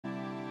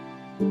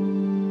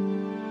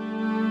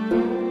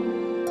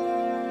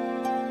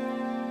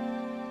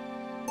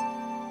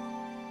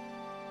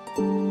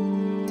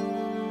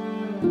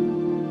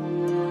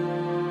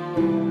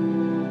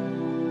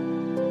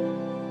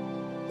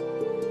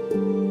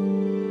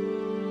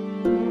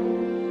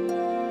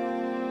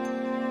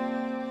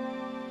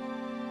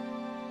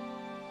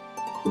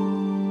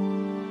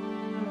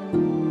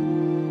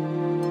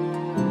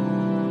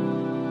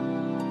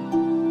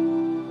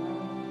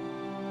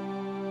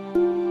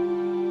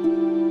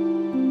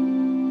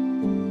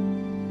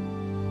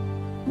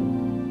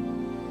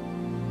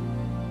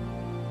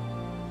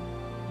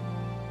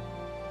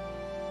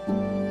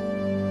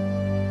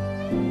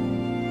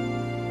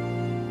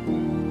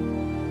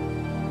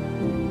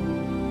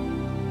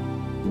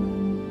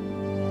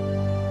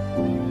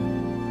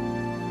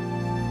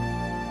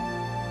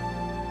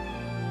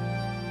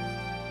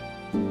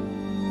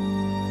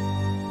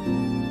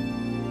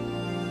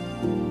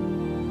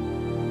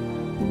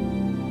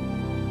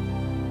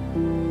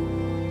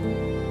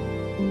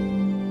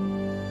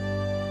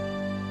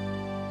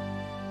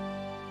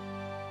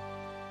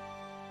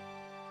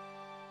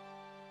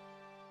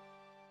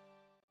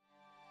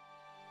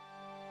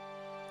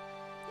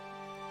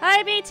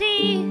Hi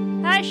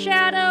BT! Hi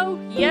Shadow!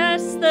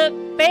 Yes,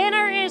 the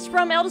banner is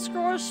from Elder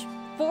Scrolls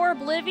 4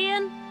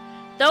 Oblivion,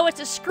 though it's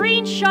a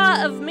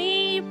screenshot of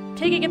me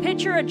taking a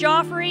picture of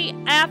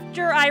Joffrey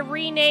after I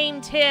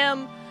renamed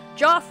him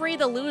Joffrey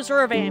the Loser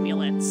of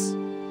Amulets.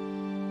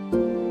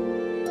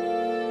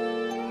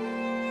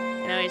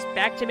 Anyways,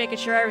 back to making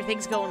sure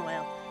everything's going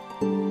well.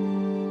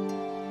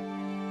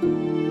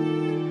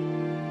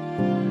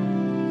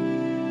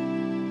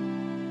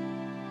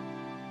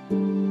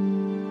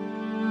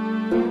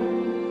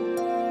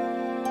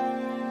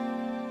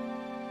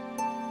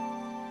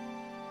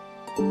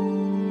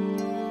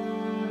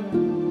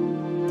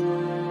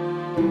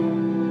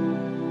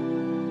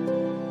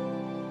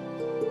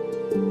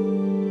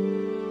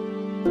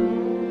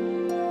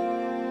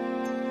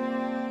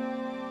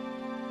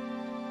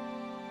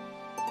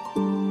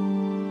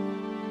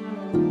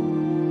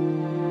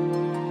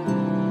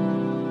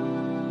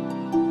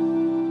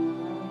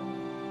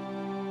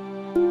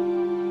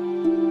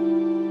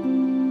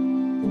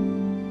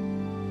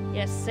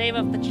 Save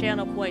up the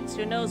channel points.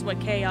 Who knows what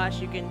chaos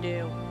you can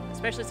do?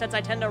 Especially since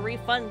I tend to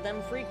refund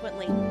them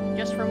frequently,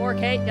 just for more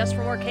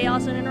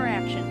chaos and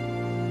interaction.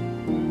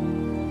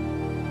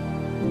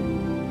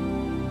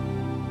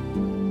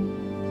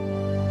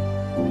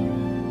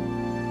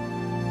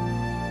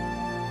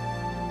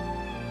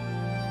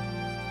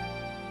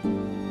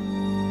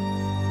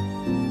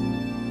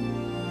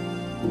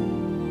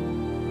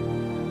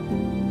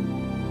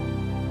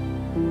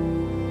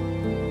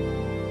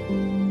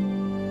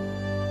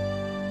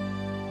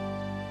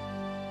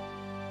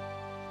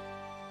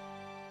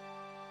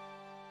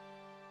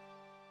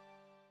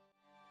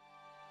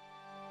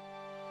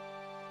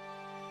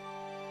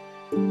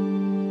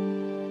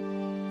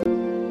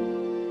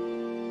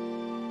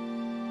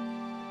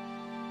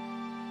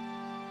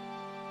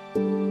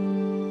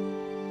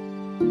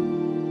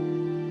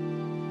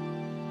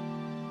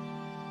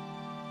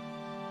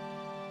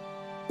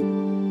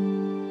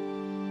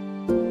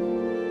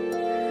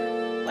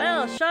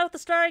 Shot with the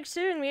starring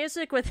soon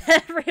music with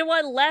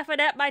everyone laughing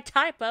at my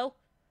typo.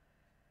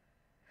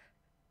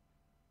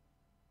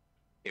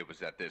 It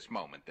was at this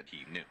moment that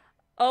he knew.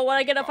 Oh, when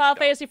I get a Final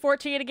Fantasy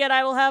 14 again,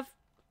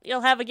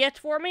 you'll have a gift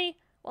for me?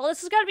 Well,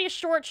 this is gonna be a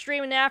short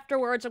stream, and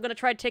afterwards I'm gonna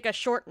try to take a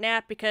short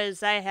nap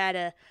because I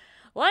had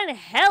one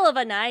hell of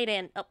a night,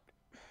 and oh,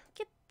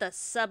 get the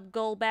sub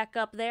goal back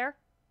up there.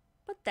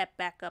 Put that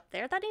back up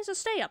there. That needs to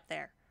stay up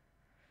there.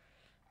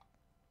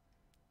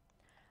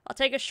 I'll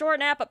take a short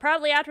nap, but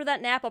probably after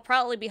that nap, I'll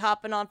probably be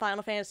hopping on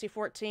Final Fantasy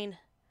 14.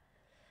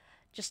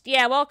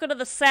 Yeah, welcome to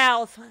the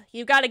South.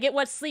 You gotta get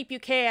what sleep you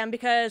can,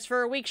 because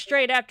for a week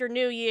straight after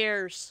New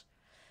Year's,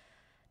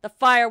 the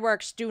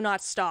fireworks do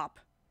not stop.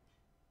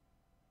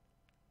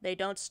 They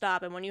don't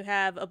stop, and when you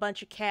have a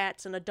bunch of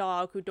cats and a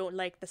dog who don't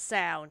like the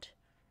sound.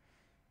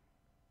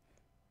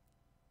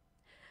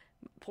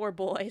 Poor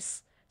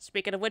boys.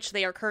 Speaking of which,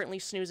 they are currently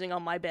snoozing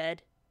on my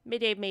bed.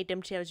 They've made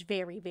themselves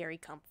very, very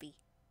comfy.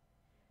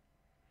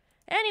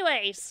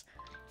 Anyways,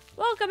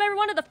 welcome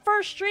everyone to the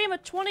first stream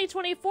of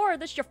 2024. If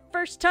this is your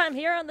first time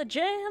here on the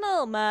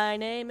channel, my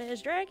name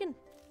is Dragon.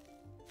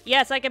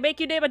 Yes, I can make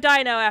you name a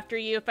dino after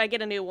you if I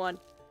get a new one.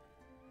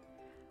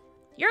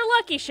 You're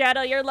lucky,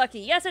 Shadow, you're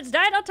lucky. Yes, it's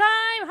dino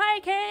time! Hi,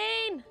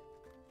 Kane!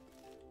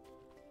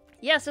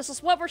 Yes, this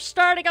is what we're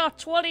starting off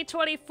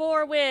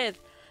 2024 with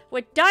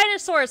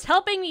dinosaurs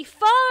helping me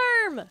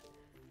farm!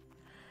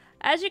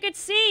 As you can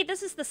see,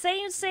 this is the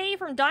same save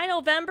from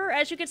Dinovember.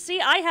 As you can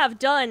see, I have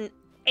done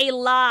a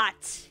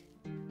lot.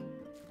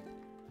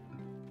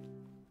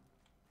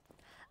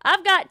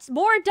 I've got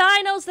more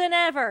dinos than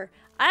ever.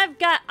 I've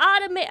got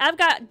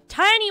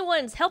tiny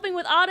ones helping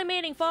with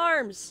automating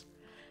farms.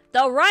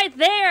 Though right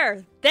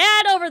there,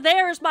 that over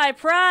there is my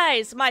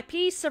prize, my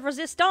piece of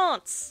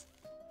resistance.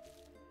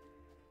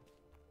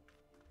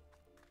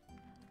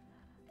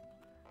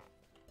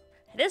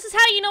 This is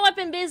how you know I've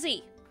been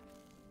busy.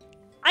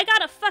 I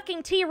got a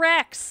fucking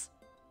T-Rex!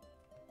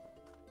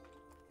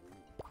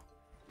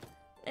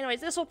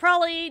 Anyways, this will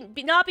probably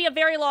not be a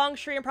very long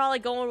stream, probably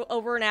go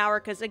over an hour,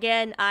 because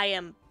again, I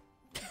am...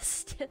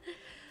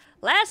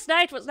 Last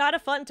night was not a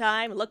fun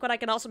time. Look what I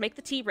can also make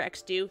the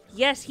T-Rex do.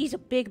 Yes, he's a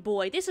big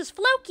boy. This is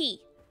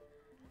Floki!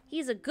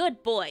 He's a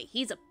good boy.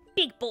 He's a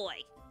big boy.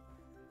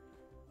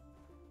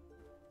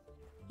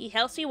 He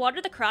helps me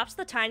water the crops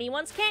the tiny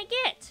ones can't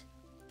get.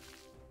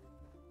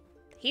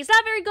 He's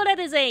not very good at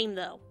his aim,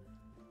 though.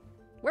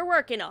 We're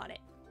working on it.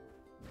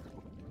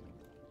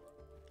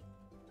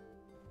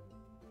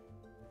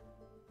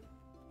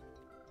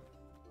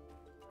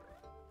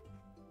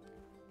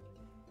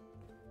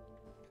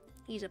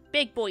 He's a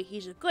big boy.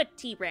 He's a good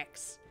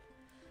T-Rex.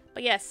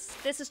 But yes,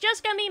 this is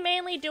just gonna be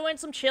mainly doing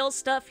some chill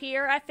stuff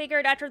here. I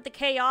figured after the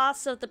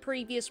chaos of the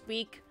previous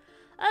week,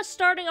 us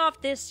starting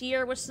off this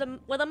year with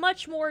a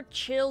much more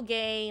chill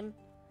game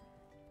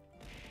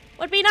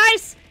would be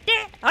nice.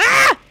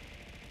 Ah!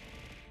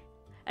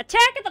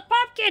 Attack of the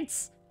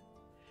pumpkins!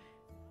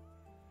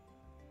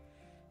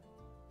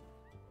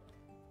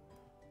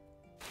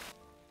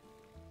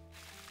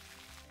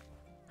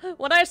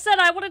 When I said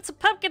I wanted some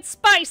pumpkin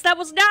spice, that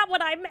was not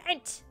what I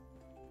meant!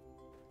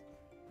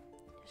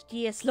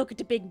 Yes, look at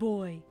the big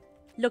boy.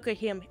 Look at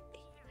him.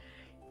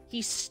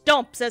 He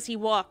stomps as he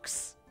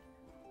walks.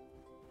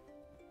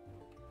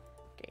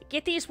 Okay,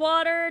 get these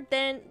watered,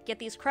 then get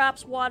these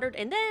crops watered,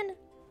 and then...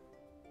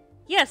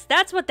 Yes,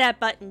 that's what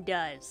that button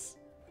does.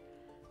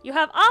 You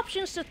have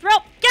options to throw...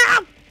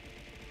 Go!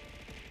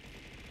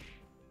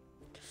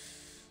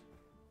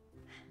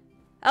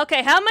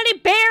 Okay, how many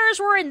bears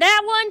were in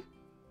that one?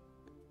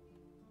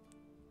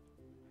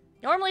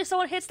 Normally,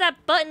 someone hits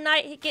that button,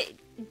 I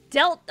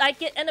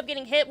end up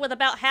getting hit with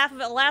about half of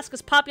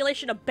Alaska's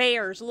population of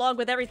bears, along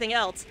with everything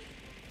else.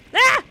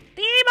 Ah!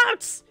 The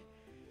emotes!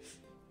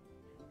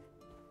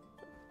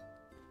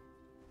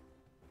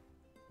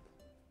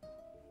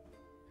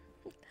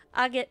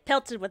 I get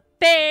pelted with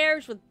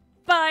bears, with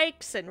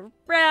bikes, and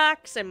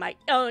rocks, and my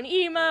own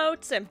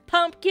emotes, and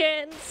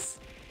pumpkins.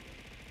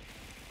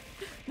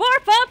 More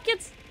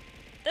pumpkins!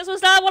 This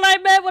was not what I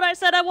meant when I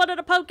said I wanted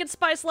a pumpkin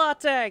spice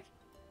latte.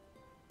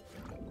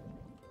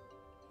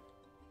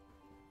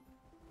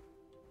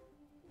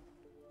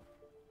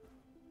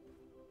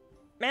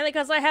 Mainly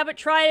because I haven't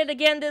tried it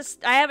again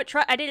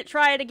I didn't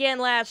try it again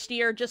last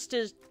year,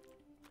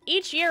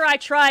 each year I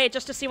try it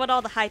just to see what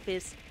all the hype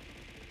is.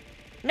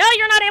 No,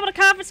 you're not able to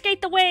confiscate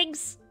the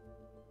wings!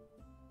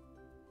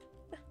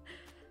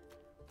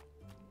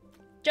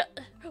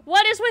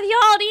 What is with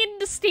y'all needing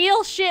to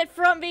steal shit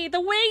from me? The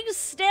wings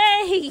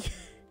stay!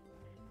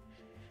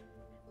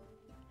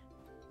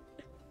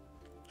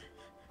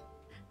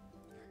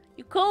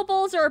 You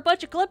kobolds are a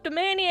bunch of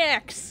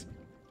kleptomaniacs!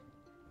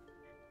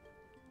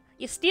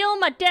 You steal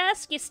my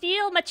desk, you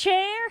steal my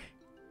chair.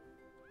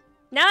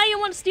 Now you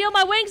want to steal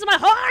my wings and my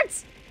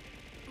hearts?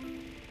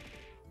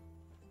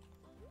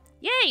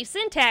 Yay,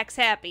 Syntax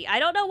happy. I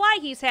don't know why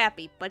he's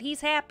happy, but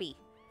he's happy.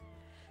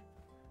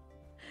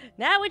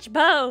 Now it's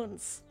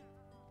Bones.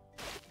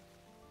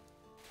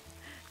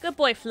 Good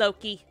boy,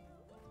 Floki.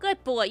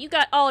 Good boy, you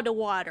got all the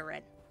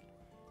watering.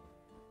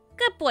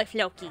 Good boy,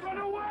 Floki.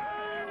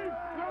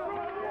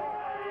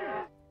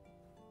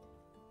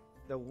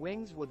 The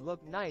wings would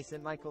look nice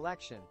in my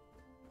collection.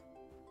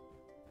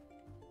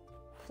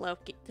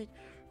 Floki.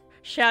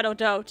 Shadow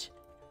don't.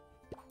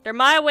 They're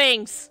my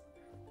wings.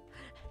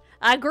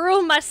 I grew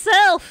them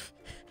myself.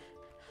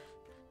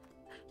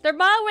 They're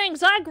my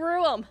wings. I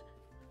grew them.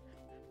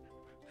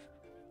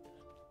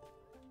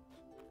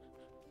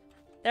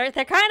 They're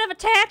kind of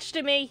attached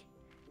to me.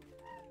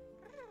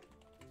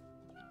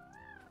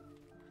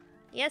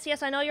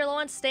 Yes, I know you're low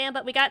on stam,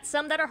 but we got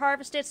some that are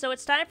harvested, so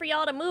it's time for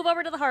y'all to move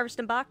over to the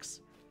harvesting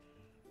box.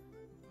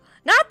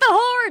 Not the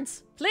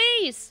hordes!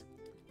 Please!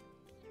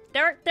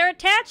 They're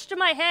attached to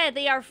my head.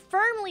 They are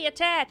firmly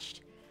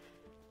attached.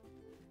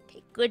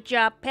 Okay, good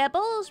job,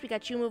 Pebbles. We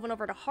got you moving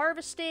over to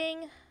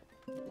harvesting.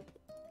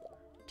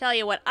 Tell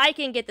you what, I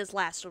can get this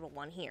last little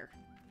one here.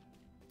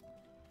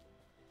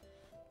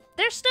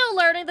 They're still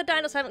learning. The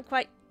dinos haven't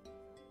quite...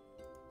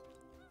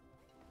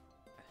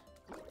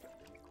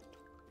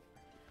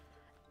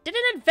 Did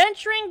an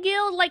adventuring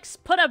guild, like,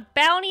 put a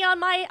bounty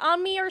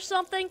on me or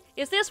something?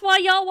 Is this why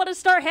y'all want to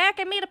start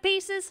hacking me to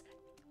pieces?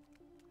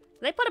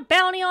 They put a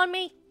bounty on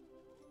me?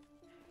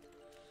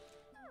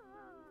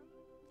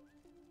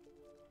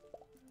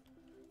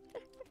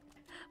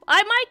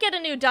 I might get a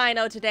new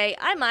dino today.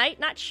 I might.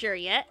 Not sure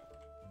yet.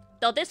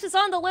 Though this is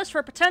on the list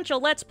for potential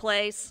Let's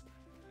Plays.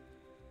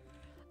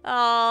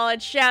 Oh,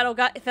 and Shadow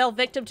fell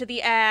victim to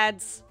the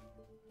ads.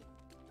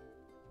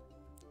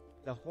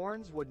 The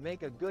horns would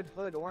make a good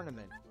hood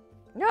ornament.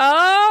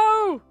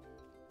 No!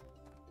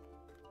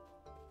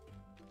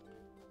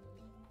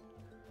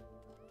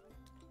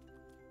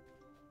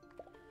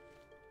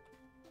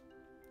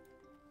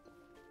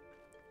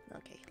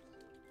 Okay.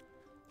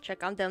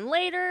 Check on them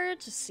later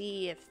to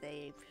see if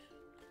they've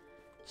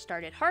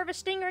started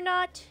harvesting or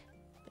not.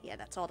 But yeah,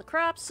 that's all the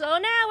crops. So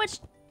now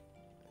it's...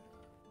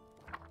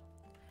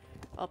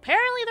 Well,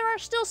 apparently there are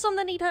still some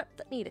that need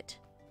it.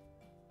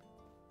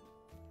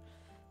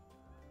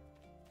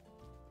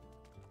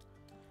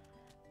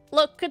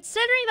 Look,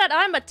 considering that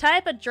I'm a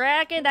type of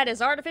dragon that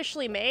is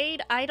artificially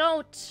made, I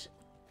don't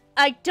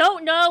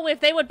know if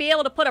they would be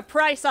able to put a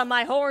price on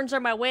my horns or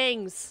my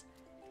wings.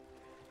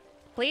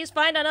 Please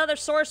find another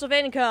source of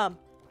income.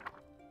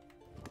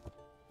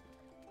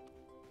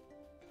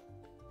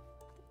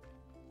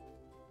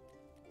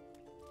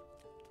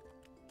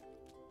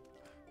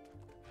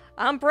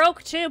 I'm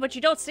broke too, but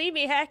you don't see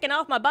me hacking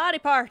off my body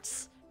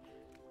parts.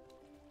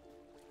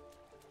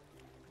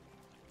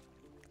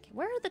 Okay,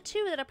 where are the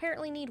two that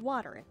apparently need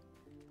watering?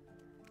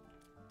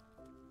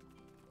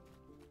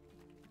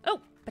 Oh,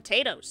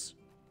 potatoes.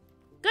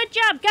 Good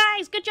job,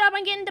 guys! Good job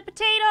on getting the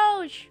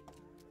potatoes!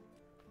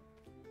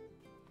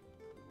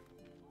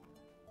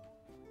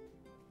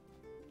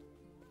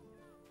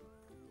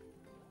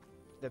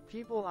 The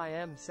people I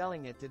am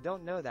selling it to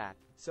don't know that,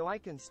 so I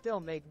can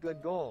still make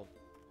good gold.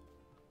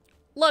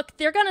 Look,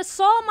 they're gonna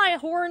saw my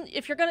horn.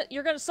 If you're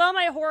gonna saw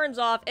my horns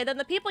off, and then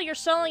the people you're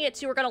selling it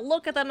to are gonna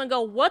look at them and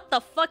go, "What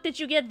the fuck did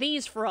you get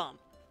these from?"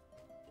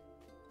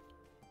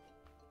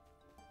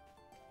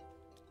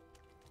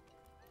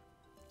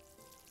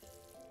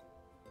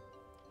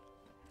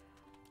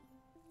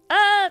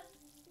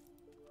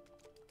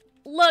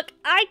 Look,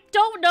 I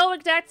don't know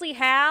exactly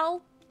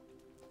how.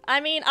 I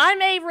mean,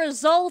 I'm a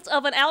result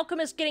of an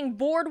alchemist getting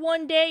bored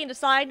one day and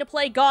deciding to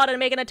play God and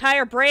make an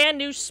entire brand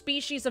new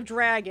species of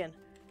dragon.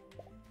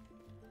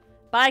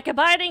 By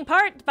combining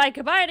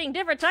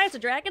different types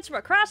of dragons from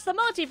across the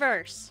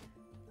multiverse.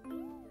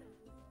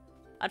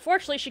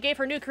 Unfortunately, she gave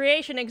her new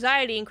creation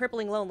anxiety and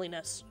crippling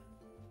loneliness.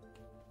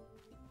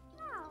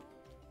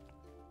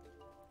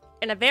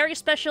 And a very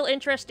special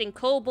interest in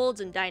kobolds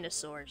and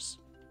dinosaurs.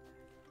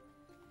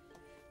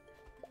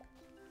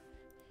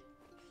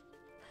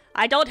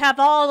 I don't have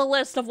all the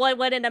list of what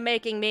went into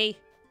making me.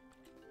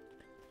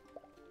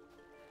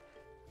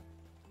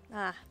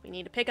 Ah, we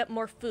need to pick up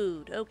more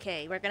food.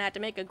 Okay, we're gonna have to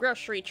make a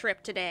grocery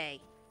trip today.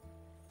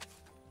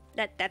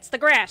 That's the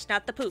grass,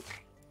 not the poop.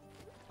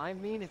 I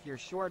mean, if you're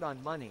short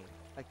on money,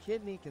 a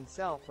kidney can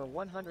sell for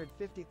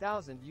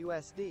 150,000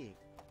 USD.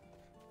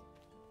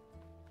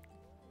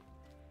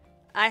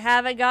 I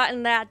haven't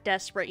gotten that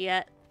desperate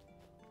yet.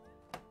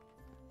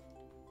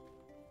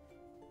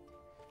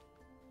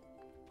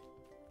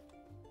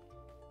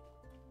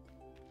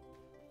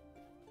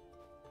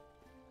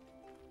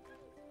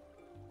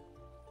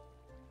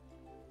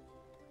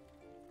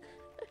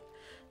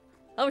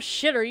 Oh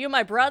shit, are you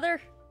my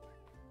brother?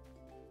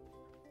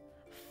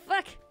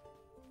 Fuck.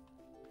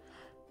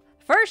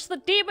 First the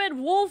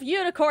demon wolf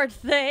unicorn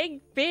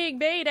thing being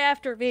made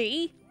after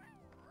me.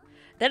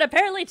 Then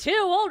apparently 2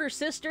 older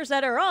sisters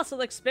that are also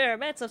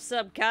experiments of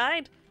some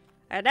kind.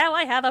 And now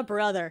I have a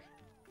brother.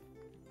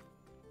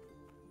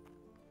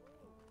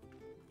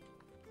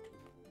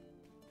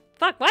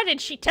 Fuck, why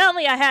didn't she tell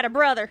me I had a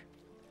brother?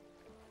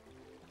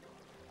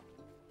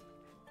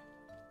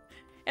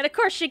 And of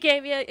course she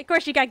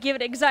got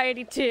given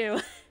anxiety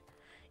too.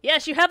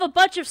 Yes, you have a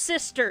bunch of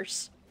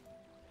sisters.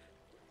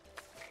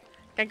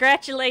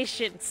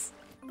 Congratulations.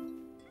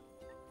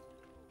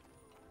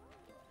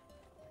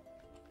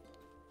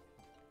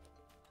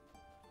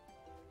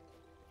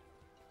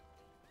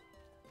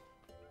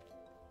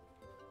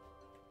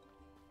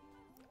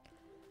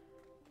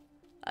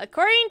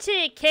 According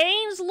to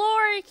Kane's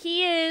lore,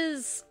 he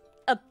is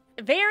a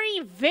very,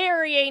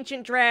 very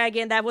ancient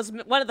dragon that was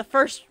one of the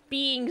first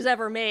beings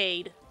ever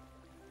made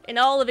in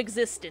all of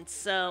existence,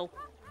 so...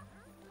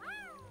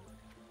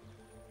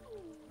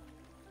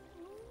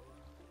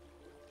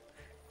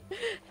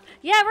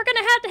 Yeah, we're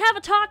gonna have to have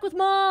a talk with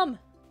Mom!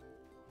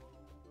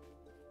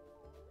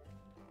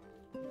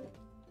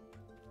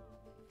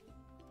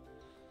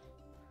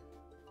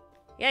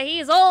 Yeah,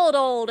 he's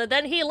old, and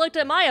then he looked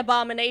at my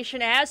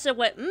abomination ass and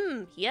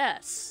went,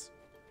 yes.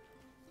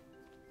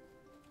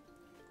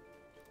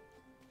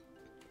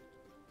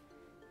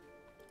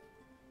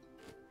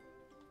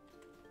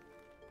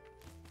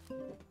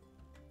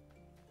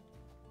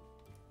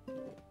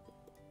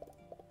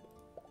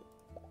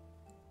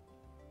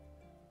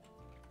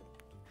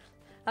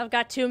 I've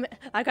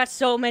got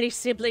so many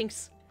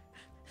siblings.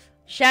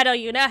 Shadow,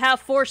 you now have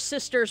 4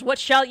 sisters. What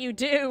shall you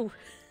do?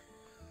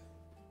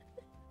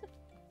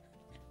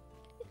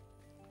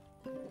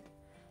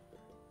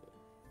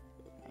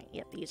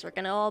 Yep, these are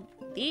gonna all...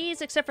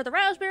 These, except for the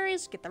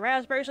raspberries. Get the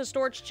raspberries in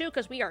storage too,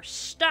 because we are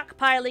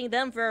stockpiling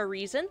them for a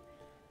reason.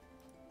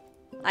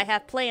 I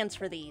have plans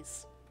for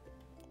these.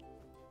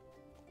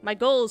 My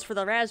goals for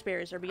the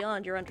raspberries are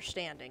beyond your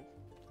understanding.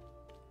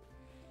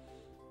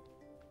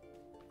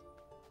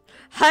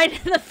 Hide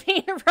in the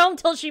Fiend Realm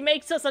till she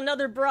makes us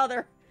another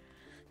brother.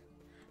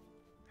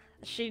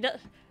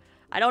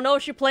 I don't know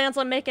if she plans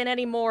on making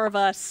any more of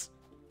us.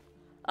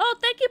 Oh,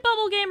 thank you,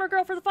 Bubble Gamer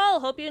Girl, for the follow.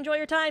 Hope you enjoy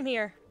your time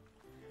here.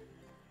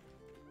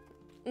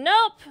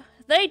 Nope,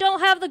 they don't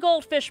have the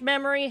goldfish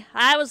memory.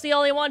 I was the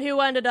only one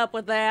who ended up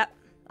with that,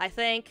 I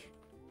think.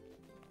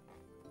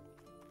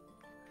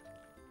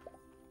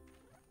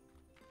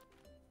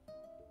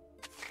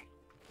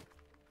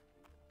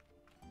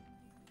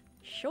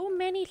 So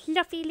many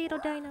fluffy little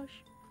dinos.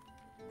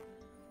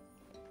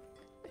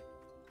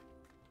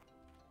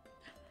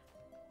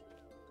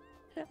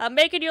 I'm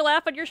making you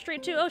laugh on your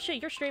stream too. Oh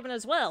shit, you're streaming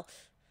as well.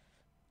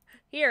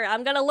 Here,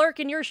 I'm gonna lurk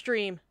in your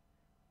stream.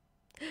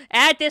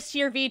 Add this to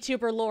your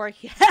VTuber lore.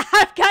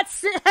 I've got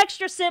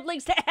extra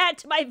siblings to add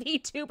to my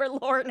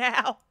VTuber lore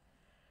now.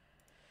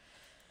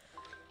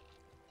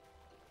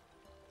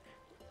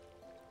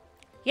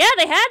 Yeah,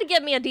 they had to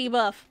give me a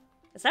debuff.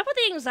 Is that what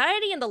the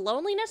anxiety and the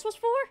loneliness was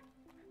for?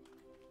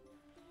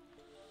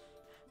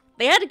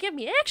 They had to give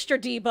me extra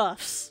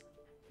debuffs.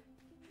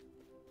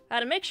 I had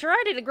to make sure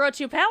I didn't grow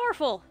too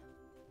powerful.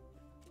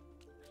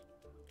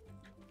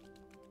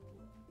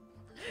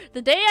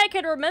 The day I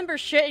can remember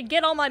shit and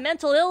get all my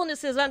mental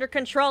illnesses under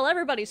control,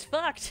 everybody's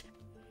fucked.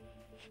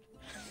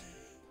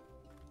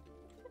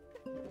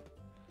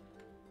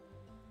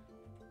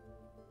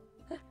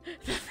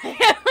 The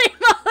family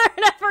mother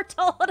never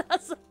told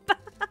us about.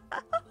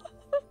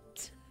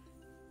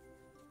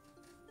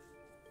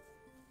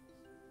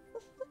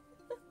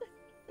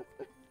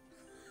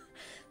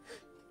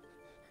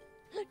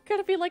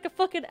 Gonna be like a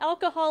fucking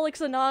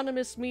Alcoholics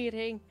Anonymous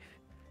meeting.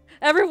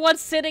 Everyone's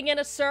sitting in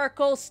a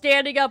circle,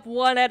 standing up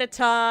one at a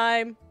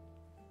time.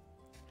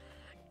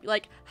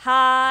 Like,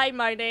 hi,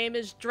 my name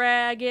is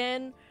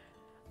Dragon.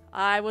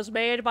 I was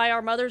made by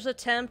our mother's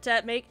attempt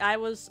at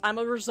I'm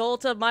a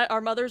result of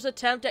our mother's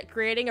attempt at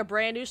creating a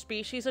brand new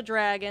species of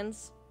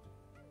dragons.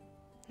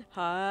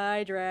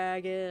 Hi,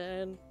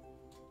 Dragon.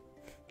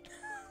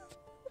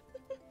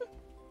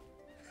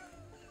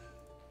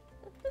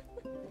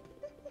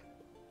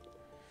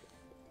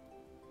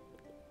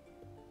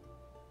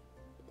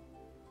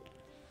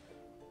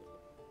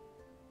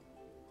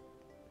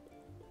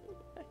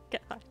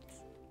 God.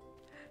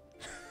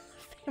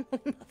 Family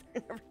mother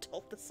never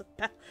told us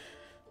about.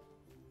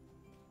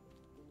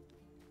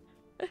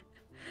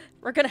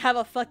 We're gonna have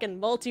a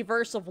fucking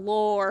multiverse of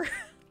lore.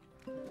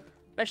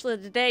 Especially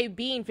today,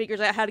 Bean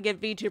figures out how to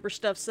get VTuber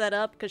stuff set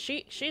up, because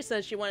she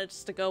says she wants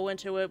us to go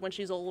into it when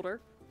she's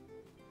older.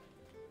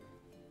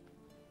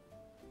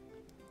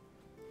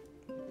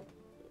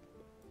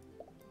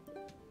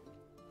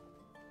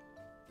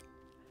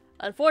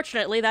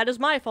 Unfortunately, that is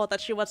my fault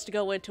that she wants to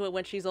go into it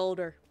when she's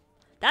older.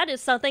 That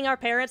is something our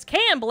parents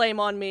can blame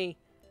on me.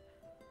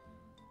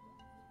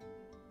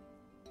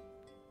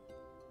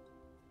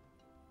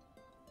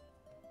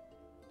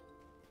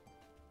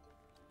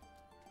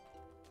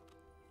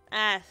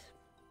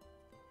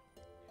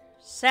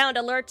 Sound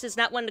alerts is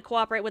not one to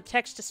cooperate with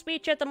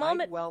text-to-speech at the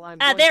moment. Well, I'm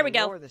going there we to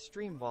go. lower the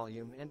stream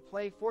volume and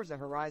play Forza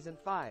Horizon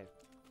 5.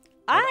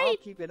 I'll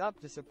keep it up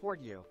to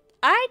support you.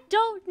 I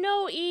don't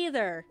know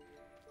either.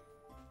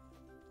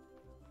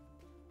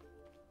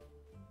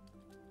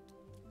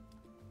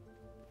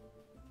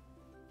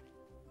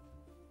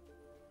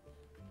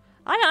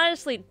 I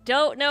honestly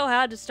don't know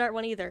how to start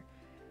one either.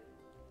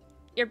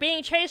 You're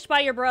being chased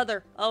by your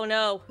brother. Oh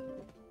no.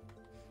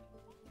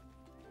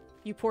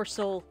 You poor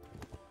soul.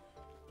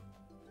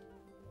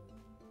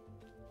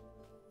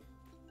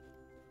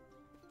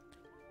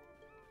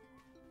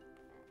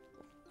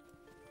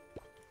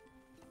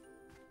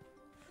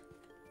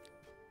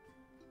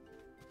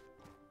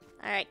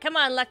 Alright, come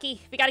on,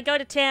 Lucky. We gotta go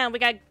to town.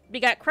 We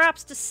got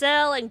crops to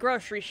sell and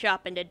grocery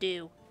shopping to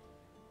do.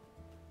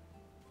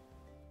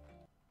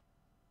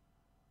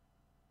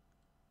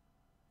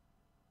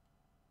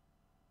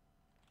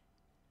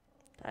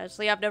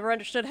 Honestly, I've never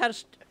understood how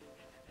to...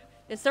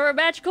 Is there a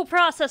magical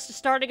process to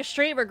starting a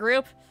streamer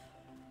group?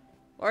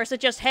 Or is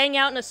it just hang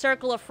out in a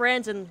circle of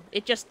friends and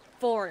it just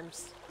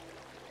forms?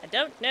 I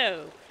don't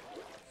know.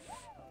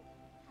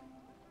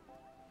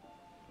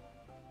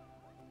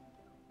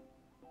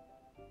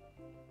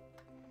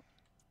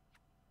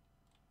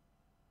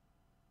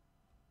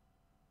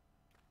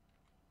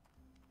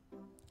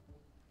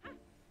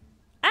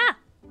 Ah!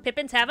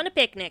 Pippin's having a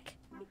picnic.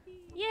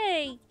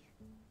 Yay!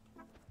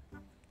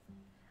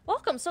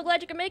 Welcome, so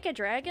glad you can make it,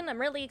 Dragon. I'm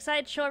really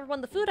excited to show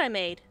everyone the food I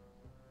made.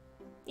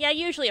 Yeah,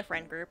 usually a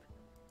friend group.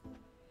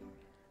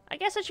 I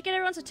guess I should get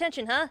everyone's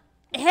attention, huh?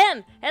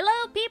 Ahem!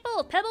 Hello, people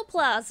of Pebble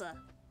Plaza!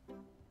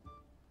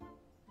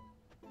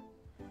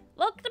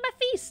 Welcome to my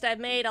feast! I've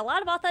made a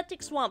lot of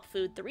authentic swamp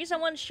food. The reason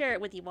I wanted to share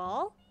it with you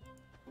all...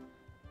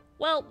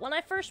 Well, when I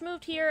first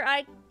moved here,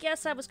 I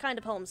guess I was kind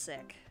of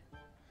homesick.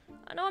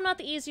 I know I'm not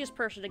the easiest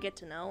person to get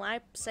to know. I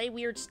say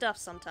weird stuff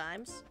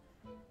sometimes.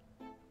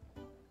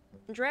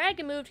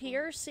 Dragon moved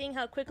here, seeing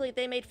how quickly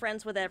they made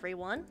friends with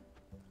everyone.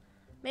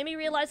 Made me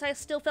realize I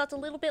still felt a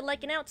little bit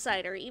like an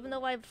outsider, even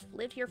though I've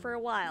lived here for a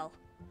while.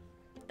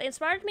 They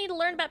inspired me to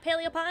learn about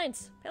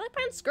Paleopines.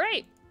 Paleopines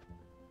great!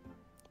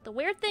 The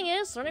weird thing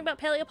is, learning about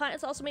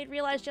Paleopines also made me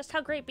realize just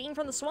how great being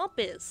from the swamp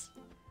is.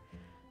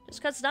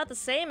 Just because it's not the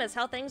same as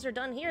how things are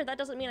done here, that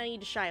doesn't mean I need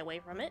to shy away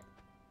from it.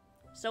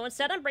 So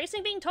instead, I'm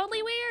embracing being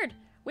totally weird!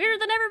 Weirder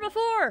than ever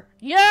before!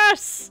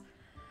 Yes!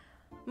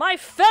 My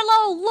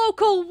fellow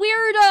local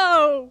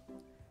weirdo!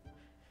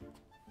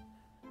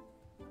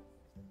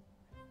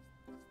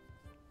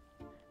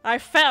 I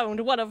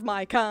found one of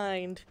my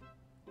kind.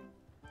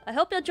 I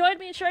hope you'll join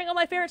me in sharing all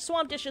my favorite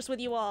swamp dishes with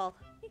you all.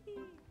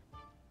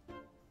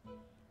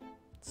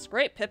 It's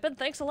great, Pippin.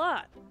 Thanks a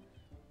lot.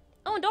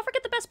 Oh, and don't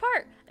forget the best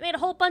part. I made a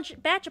whole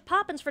batch of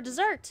poppins for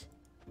dessert.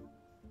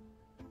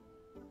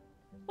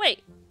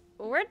 Wait,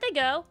 where'd they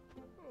go?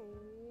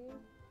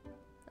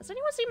 Has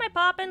anyone seen my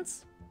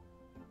poppins?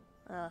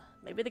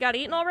 Maybe they got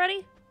eaten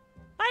already?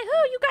 By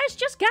who? You guys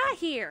just got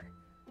here.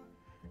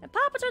 And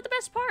poppins are the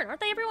best part. Aren't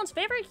they everyone's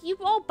favorite? You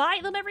all buy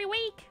them every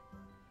week.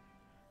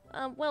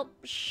 Well,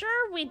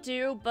 sure we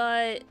do,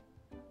 but...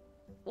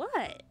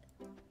 What?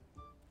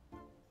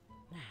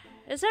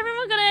 Is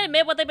everyone gonna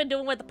admit what they've been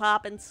doing with the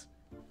poppins?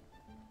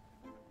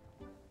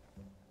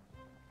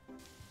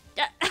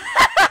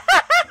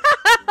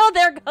 Oh,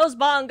 there goes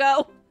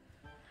Bongo.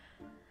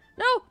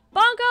 No,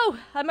 Bongo!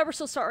 I'm ever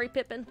so sorry,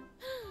 Pippin.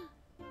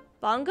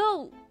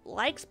 Bongo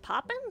likes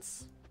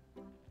poppins?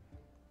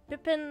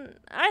 Pippin,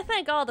 I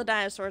think all the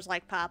dinosaurs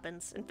like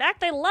poppins. In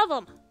fact, they love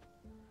them.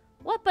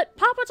 What? But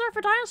poppins aren't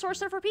for dinosaurs,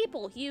 they're for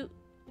people. You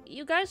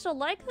guys don't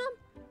like them?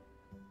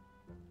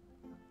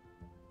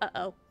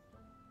 Uh-oh.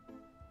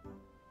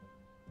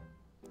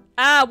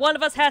 Ah, one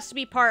of us has to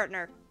be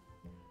partner.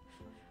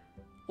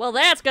 Well,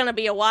 that's gonna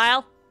be a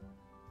while.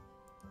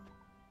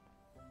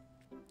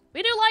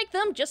 We do like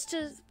them just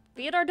to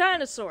feed our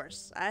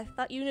dinosaurs. I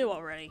thought you knew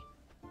already.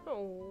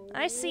 Oh.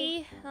 I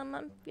see.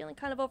 I'm feeling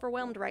kind of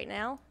overwhelmed right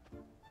now.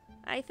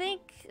 I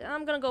think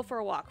I'm gonna go for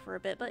a walk for a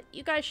bit, but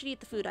you guys should eat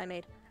the food I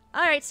made.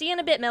 Alright, see you in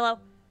a bit, Mello.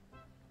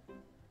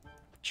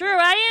 True,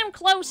 I am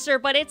closer,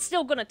 but it's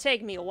still gonna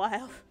take me a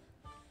while.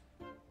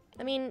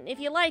 I mean, if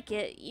you like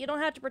it, you don't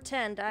have to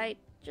pretend. I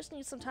just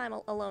need some time,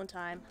 alone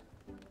time.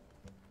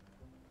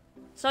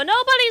 So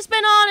nobody's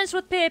been honest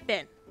with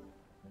Pippin.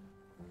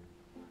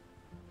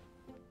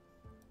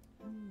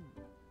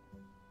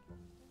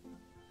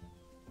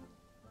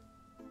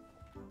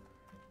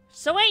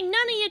 So ain't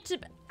none of you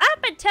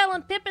I've been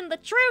telling Pippin the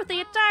truth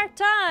the entire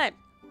time.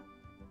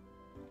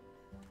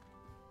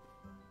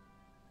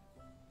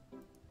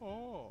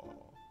 Oh.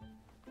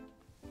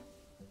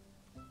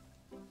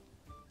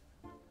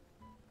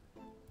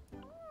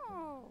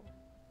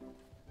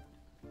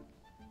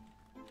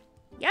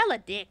 Y'all are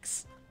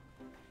dicks.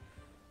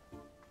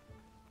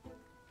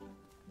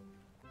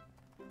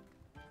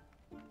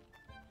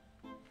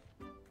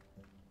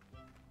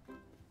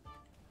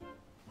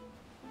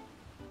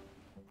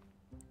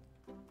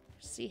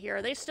 See here,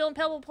 are they still in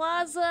Pebble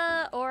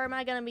Plaza, or am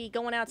I gonna be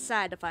going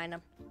outside to find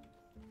them?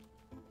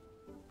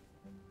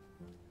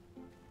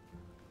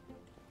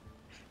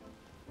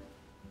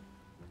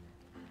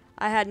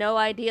 I had no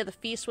idea the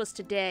feast was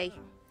today.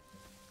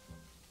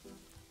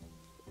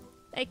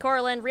 Hey,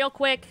 Corlin, real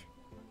quick.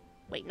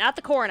 Wait, not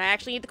the corn. I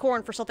actually need the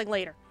corn for something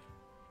later.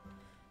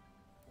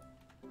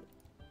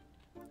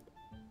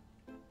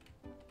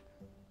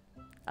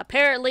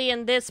 Apparently,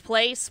 in this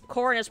place,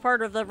 corn is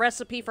part of the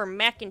recipe for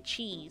mac and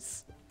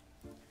cheese.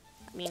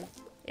 I mean,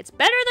 it's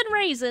better than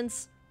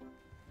raisins.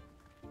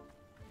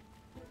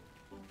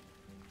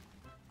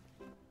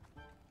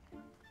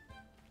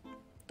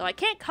 Though I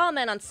can't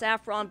comment on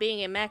saffron being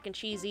in mac and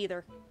cheese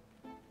either.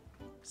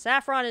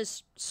 Saffron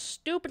is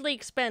stupidly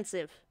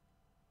expensive.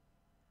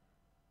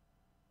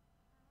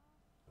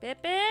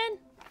 Pippin?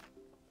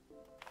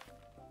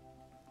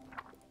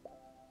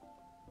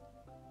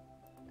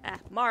 Ah,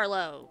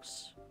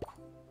 Marlowe's.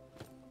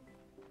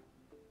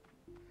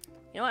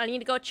 You know what? I need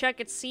to go check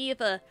and see if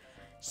a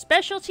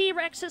special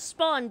T-Rex has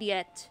spawned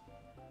yet.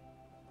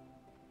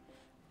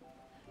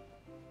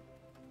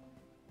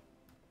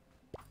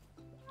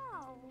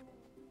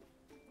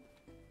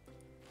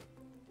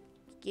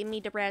 Give me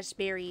the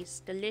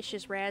raspberries.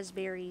 Delicious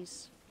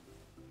raspberries.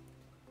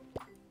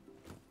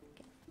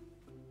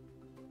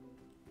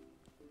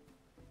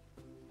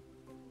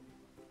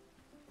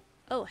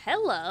 Oh,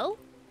 hello.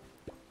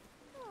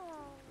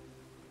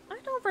 I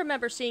don't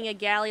remember seeing a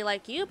galley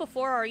like you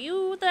before. Are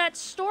you that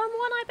storm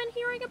one I've been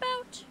hearing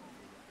about?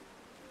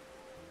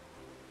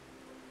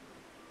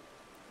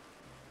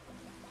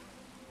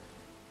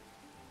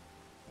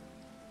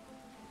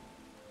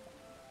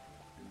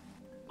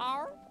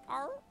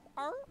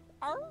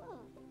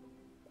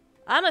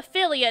 I'm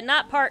affiliate,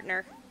 not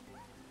partner.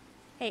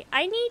 Hey,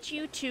 I need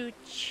you to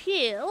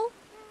chill.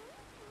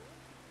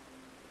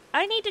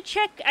 I need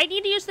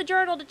to use the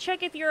journal to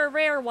check if you're a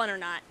rare one or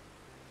not.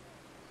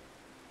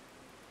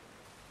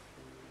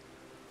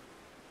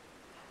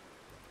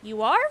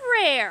 You are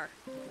rare.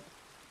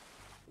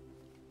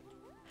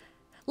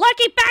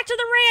 Lucky, back to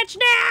the ranch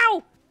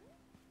now!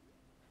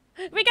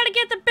 We gotta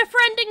get the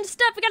befriending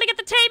stuff. We gotta get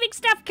the taming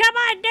stuff. Come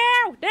on,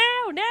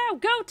 now.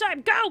 Go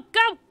time. Go.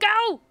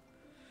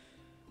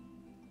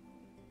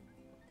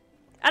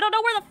 I don't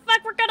know where the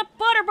fuck we're gonna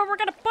put her, but we're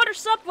gonna put her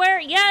somewhere.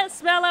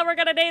 Yes, Mello, we're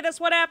gonna name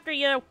this one after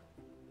you.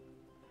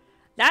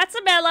 That's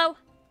a Mello.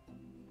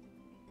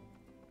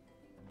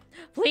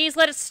 Please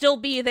let it still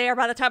be there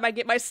by the time I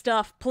get my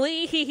stuff.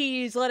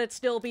 Please let it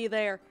still be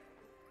there.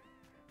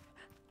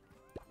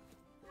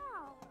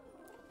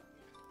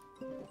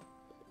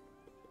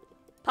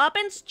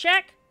 Poppins,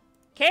 check.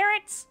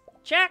 Carrots,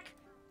 check.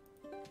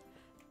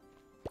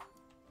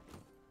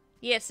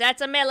 Yes,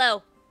 that's a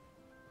mellow.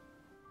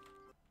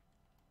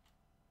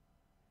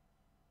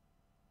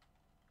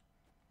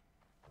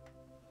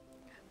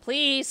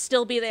 Please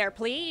still be there.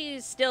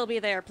 Please still be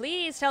there.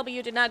 Please tell me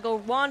you did not go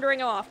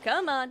wandering off.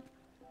 Come on.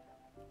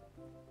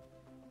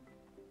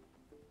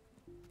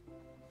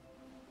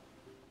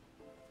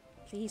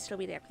 Please still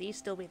be there. Please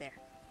still be there.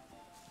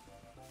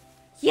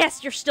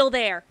 Yes, you're still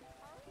there.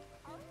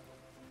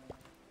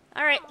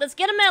 Alright, let's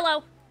get a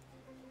mellow.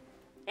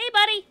 Hey,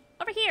 buddy.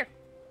 Over here.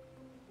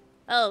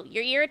 Oh,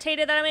 you're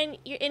irritated that I'm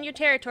in your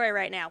territory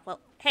right now. Well,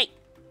 hey.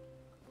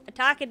 I'm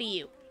talking to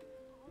you.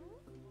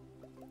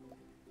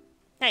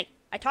 Hey,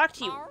 I talked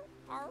to you.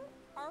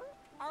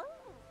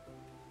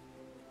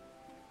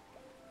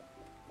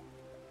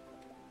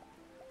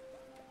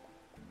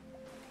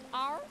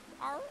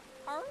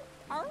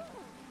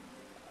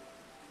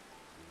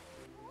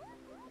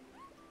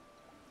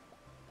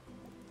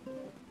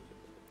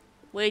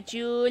 Would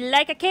you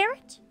like a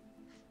carrot?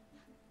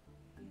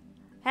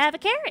 Have a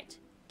carrot.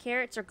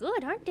 Carrots are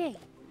good, aren't they?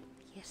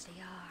 Yes,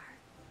 they are.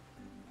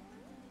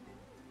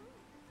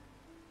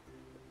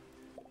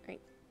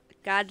 Right.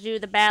 Gotta do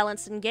the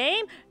balancing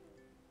game.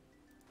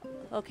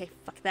 Okay,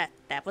 fuck that.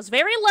 That was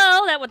very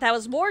low. That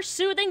was more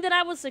soothing than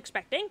I was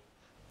expecting.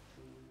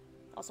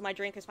 Also, my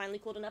drink is finally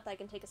cooled enough that I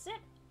can take a sip.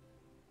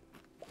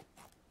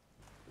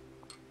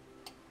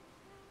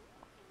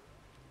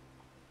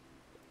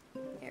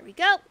 There we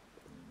go.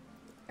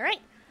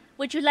 Alright.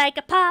 Would you like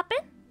a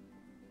poppin'?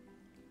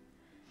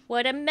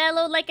 Would a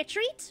mellow like a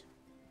treat?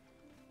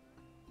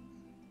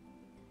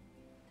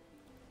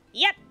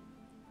 Yep.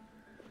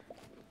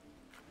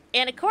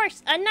 And of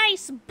course, a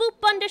nice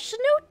boop on the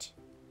snoot.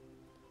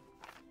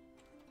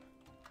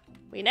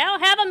 We now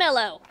have a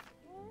mellow.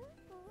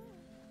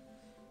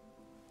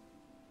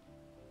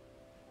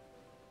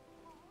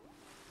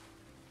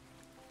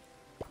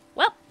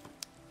 Well,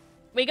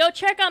 we go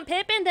check on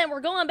Pippin, then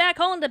we're going back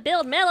home to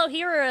build Mellow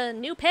here a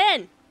new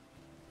pen.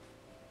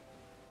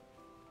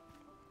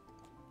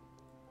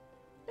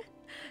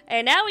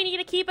 And now we need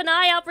to keep an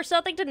eye out for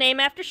something to name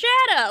after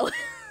Shadow.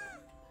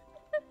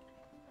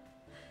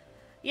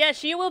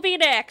 Yes, you will be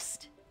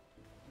next.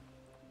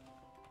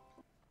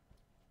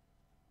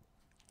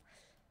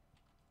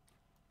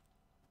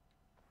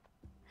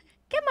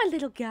 Come on,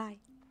 little guy.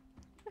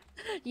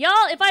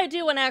 Y'all, if I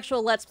do an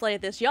actual Let's Play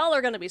of this, y'all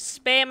are gonna be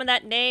spamming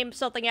that name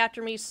something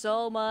after me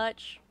so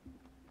much.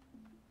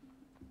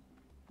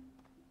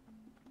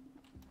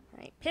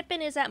 Alright,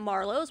 Pippin is at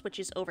Marlowe's, which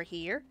is over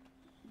here.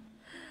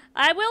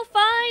 I will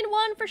find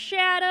one for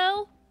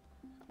Shadow.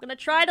 I'm gonna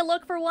try to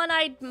look for one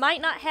I might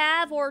not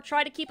have, or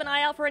try to keep an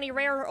eye out for any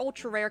rare or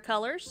ultra rare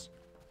colors.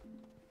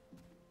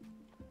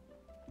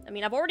 I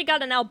mean, I've already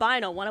got an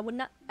albino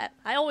one.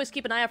 I always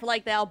keep an eye out for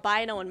like the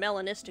albino and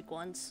melanistic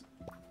ones.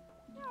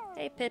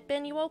 Hey,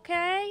 Pippin, you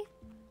okay?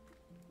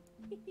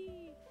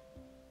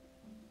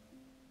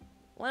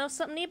 Well,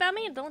 something neat about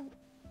me? Don't.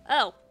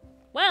 Oh,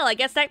 well, I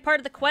guess that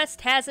part of the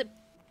quest hasn't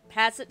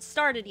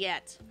started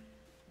yet.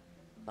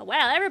 But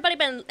wow, everybody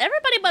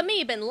but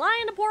me been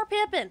lying to poor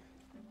Pippin.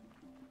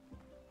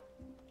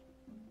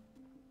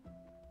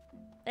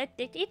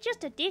 It's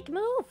just a dick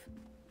move.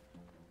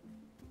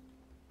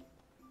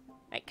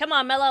 Alright, come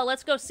on, Mellow,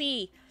 let's go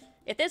see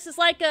if this is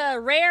like a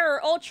rare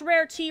or ultra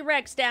rare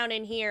T-Rex down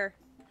in here.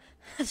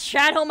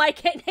 Shadow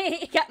might get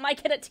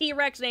a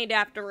T-Rex named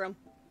after him.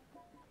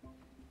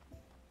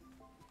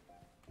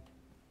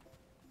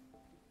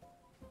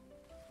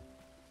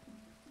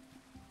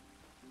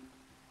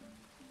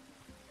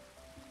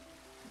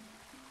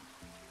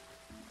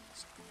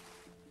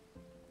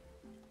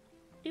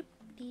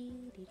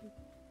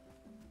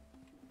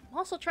 I'm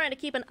also trying to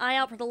keep an eye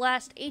out for the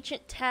last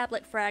ancient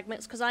tablet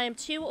fragments, because I am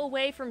 2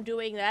 away from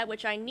doing that,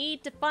 which I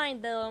need to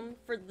find them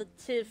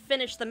to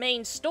finish the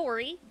main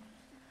story.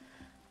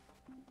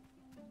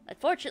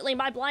 Unfortunately,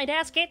 my blind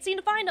ass can't seem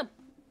to find them.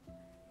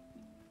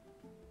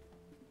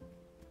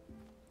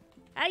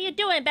 How you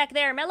doing back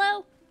there,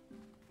 Mellow?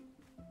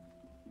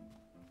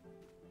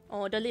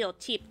 Oh, the little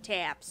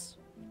tip-taps.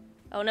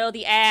 Oh no,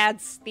 the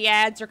ads. The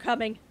ads are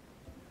coming.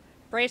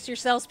 Brace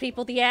yourselves,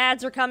 people. The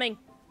ads are coming.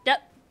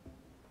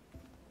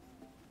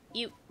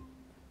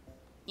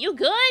 You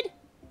good?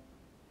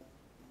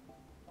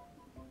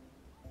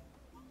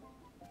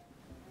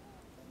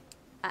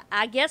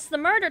 I guess the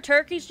murder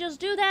turkeys just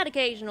do that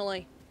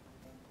occasionally.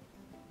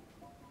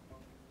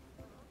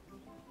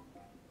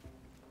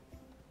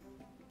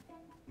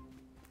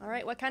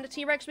 Alright, what kind of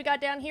T-Rex we got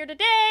down here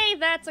today?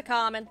 That's a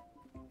common.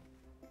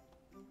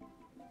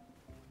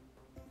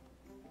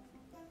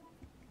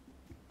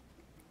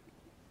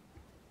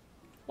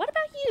 What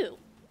about you?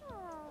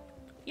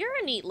 You're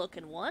a neat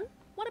looking one.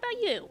 What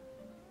about you?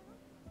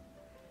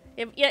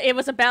 Yeah, it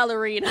was a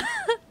ballerina.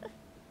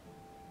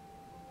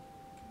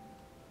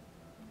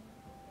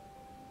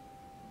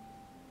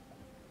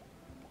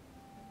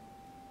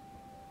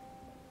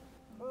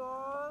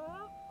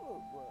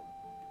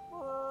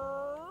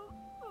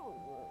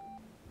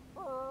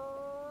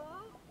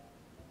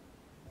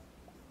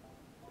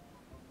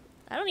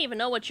 I don't even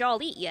know what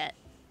y'all eat yet.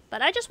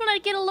 But I just want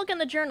to get a look in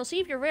the journal, see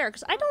if you're rare,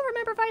 because I don't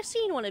remember if I've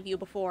seen one of you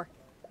before.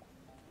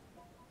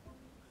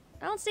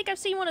 I don't think I've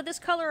seen one of this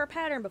color or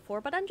pattern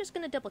before, but I'm just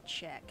going to double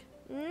check.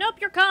 Nope,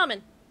 you're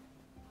common.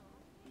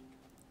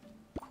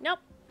 Nope,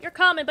 you're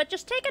common, but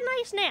just take a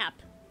nice nap.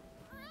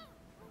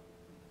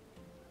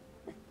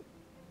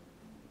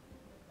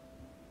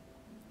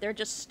 They're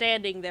just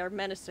standing there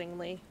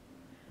menacingly.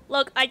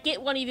 Look, I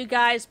get one of you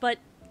guys, but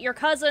your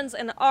cousins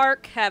and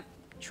Ark have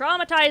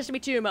traumatized me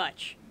too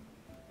much.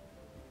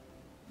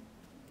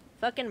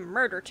 Fucking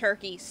murder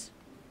turkeys.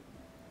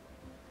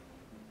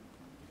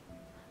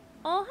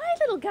 Oh, hi,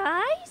 little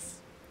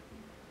guys.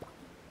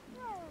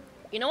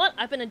 You know what?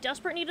 I've been in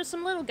desperate need of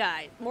some little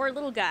guys. More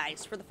little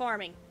guys for the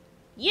farming.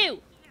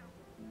 You!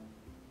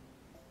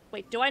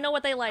 Wait, do I know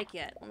what they like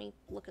yet? Let me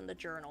look in the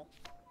journal.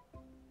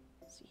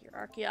 Let's see here.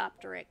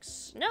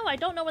 Archaeopteryx. No, I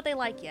don't know what they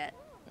like yet.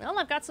 Well,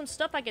 I've got some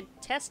stuff I could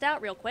test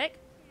out real quick.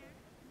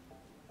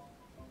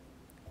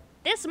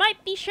 This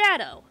might be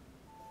Shadow.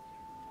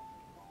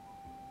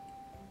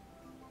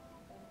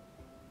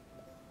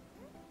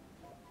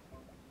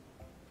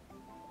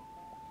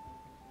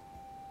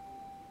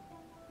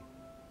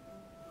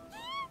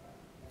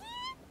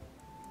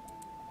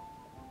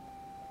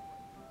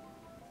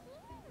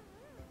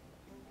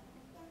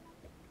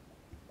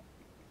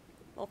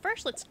 Well,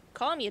 first let's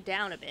calm you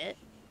down a bit.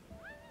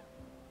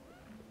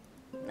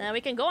 Now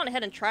we can go on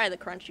ahead and try the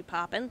Crunchy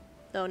Poppin',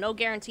 though no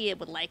guarantee it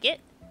would like it.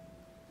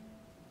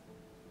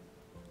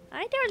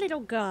 Hi there, little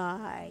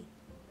guy.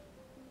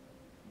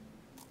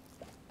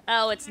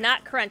 Oh, it's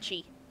not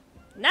crunchy.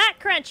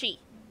 Not crunchy!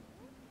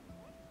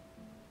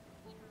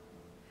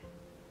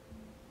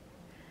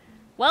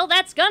 Well,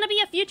 that's gonna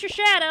be a future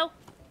Shadow.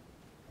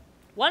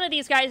 One of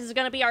these guys is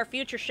gonna be our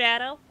future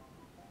Shadow.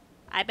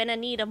 I've been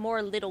in need of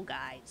more little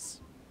guys.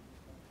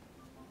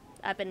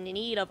 I've been in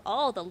need of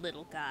all the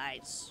little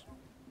guys.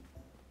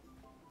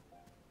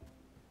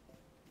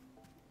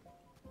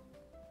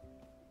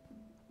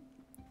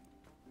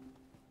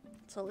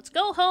 So let's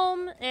go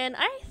home, and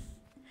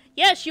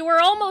yes, you were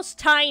almost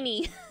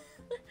tiny.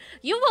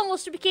 You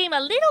almost became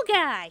a little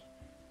guy.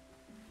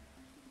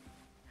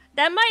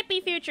 That might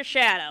be future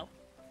Shadow.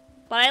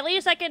 But at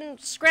least I can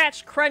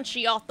scratch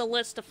Crunchy off the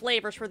list of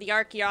flavors for the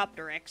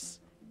Archaeopteryx.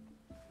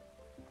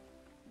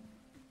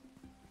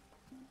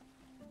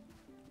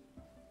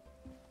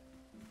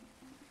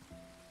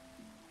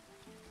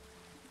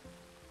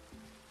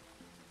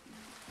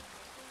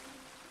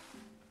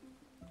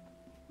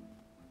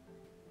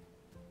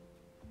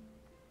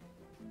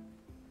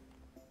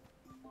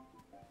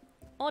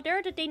 Oh,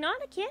 there, did they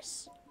not a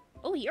kiss?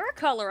 Oh, you're a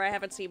color I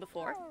haven't seen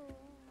before.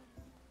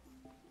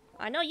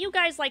 I know you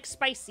guys like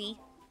spicy.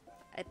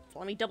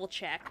 Let me double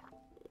check.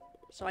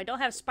 So I don't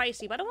have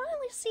spicy, but I want to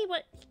at least see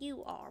what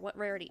you are. What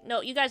rarity?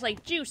 No, you guys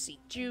like juicy.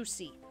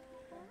 Juicy.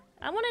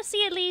 I want to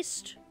see at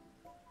least...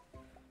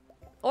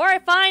 Or I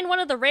find one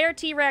of the rare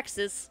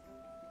T-Rexes.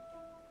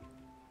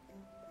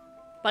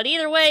 But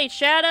either way,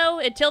 Shadow,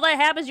 until that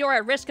happens, you're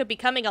at risk of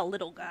becoming a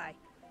little guy.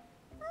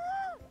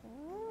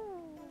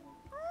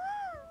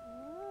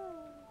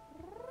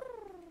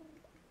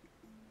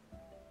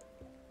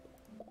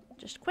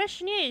 Just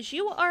question is,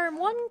 you are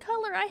one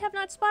color I have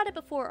not spotted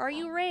before. Are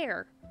you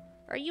rare?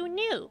 Are you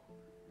new?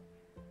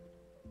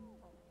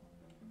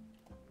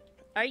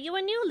 Are you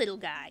a new little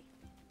guy?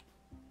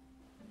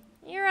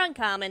 You're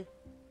uncommon.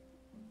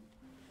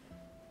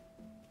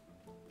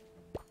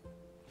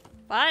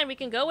 Fine, we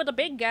can go with a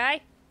big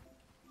guy.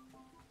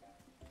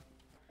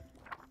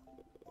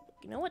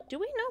 You know what? Do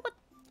we know what...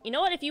 You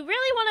know what? If you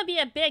really want to be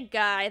a big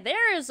guy,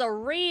 there is a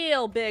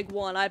real big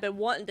one I've been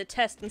wanting to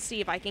test and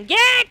see if I can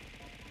get...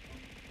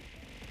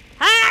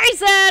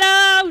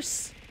 Hi,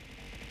 Xanos!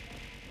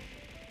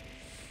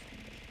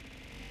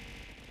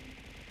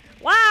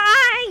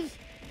 Why?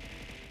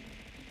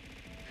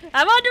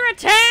 I'm under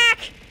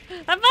attack!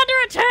 I'm under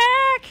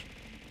attack!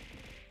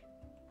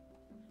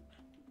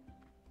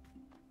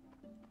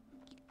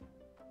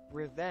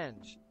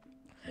 Revenge.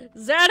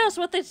 Xanos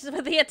with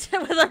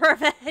the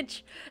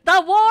revenge.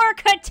 The war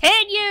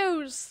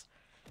continues!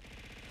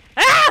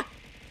 Ah!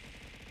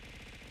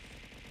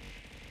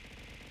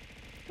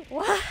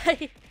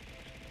 Why?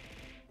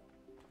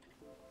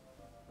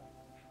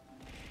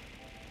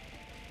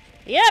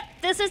 Yep,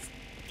 this is...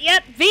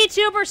 Yep,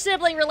 VTuber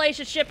sibling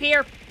relationship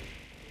here.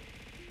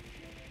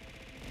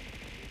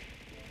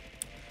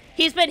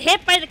 He's been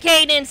hit by the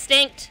Cain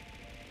instinct.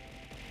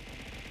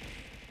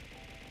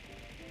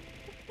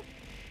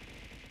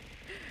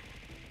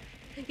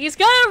 He's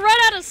gonna run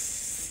out of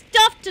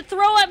stuff to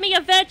throw at me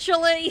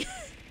eventually.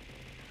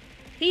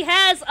 He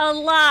has a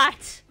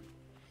lot.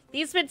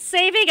 He's been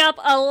saving up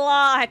a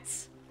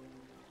lot.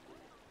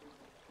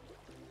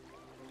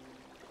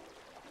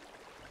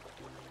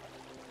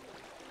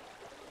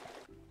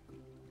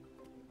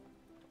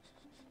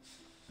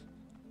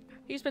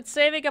 He's been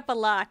saving up a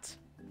lot.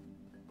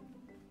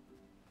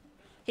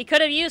 He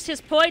could have used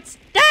his points...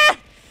 Ah!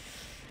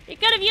 He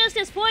could have used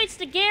his points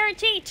to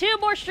guarantee 2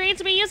 more streams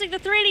of me using the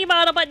 3D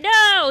model, but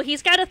no!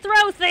 He's got to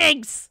throw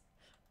things!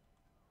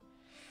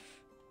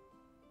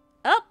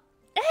 Oh!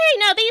 Hey,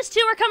 now these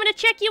two are coming to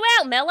check you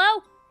out,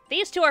 Mello.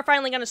 These two are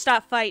finally gonna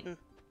stop fighting.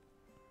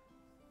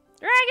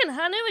 Dragon,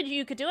 I knew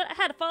you could do it. I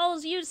had to follow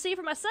you to see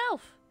for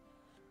myself.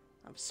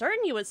 I'm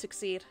certain you would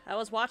succeed. I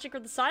was watching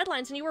from the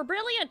sidelines and you were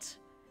brilliant.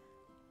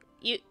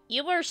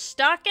 You were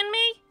stalking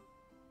me?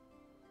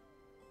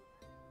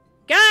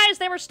 Guys,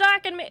 they were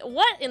stalking me.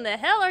 What in the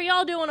hell are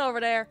y'all doing over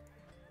there?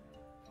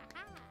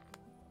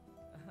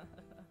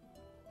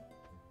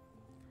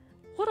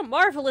 What a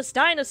marvelous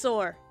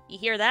dinosaur. You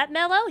hear that,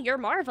 Mello? You're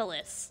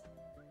marvelous.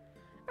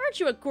 Aren't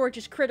you a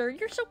gorgeous critter?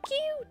 You're so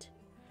cute.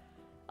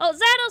 Oh,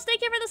 Xanos,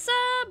 thank you for the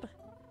sub.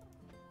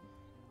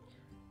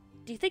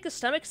 Do you think the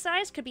stomach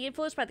size could be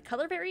influenced by the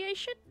color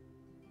variation?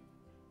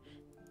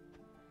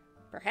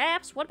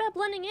 Perhaps. What about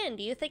blending in?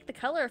 Do you think the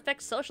color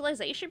affects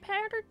socialization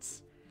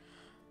patterns?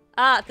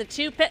 Ah, the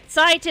two pet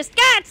scientists.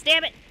 God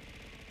damn it!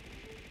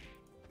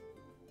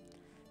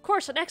 Of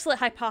course, an excellent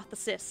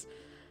hypothesis.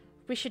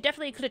 We should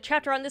definitely include a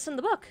chapter on this in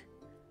the book.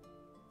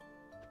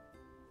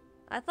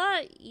 I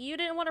thought you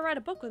didn't want to write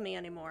a book with me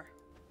anymore.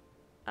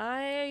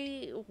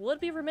 I would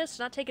be remiss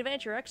to not take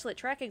advantage of your excellent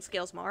tracking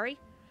skills, Mari.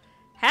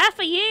 Half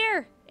a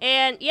year!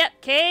 And,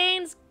 yep,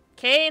 Kane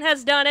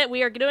has done it.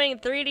 We are doing a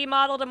 3D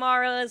model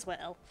tomorrow as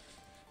well.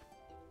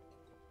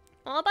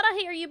 Oh, but I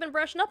hear you've been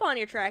brushing up on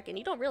your tracking.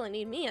 You don't really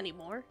need me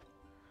anymore.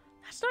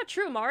 That's not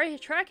true, Mari.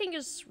 Tracking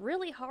is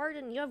really hard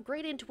and you have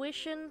great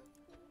intuition.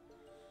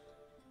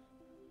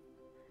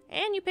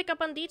 And you pick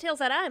up on details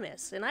that I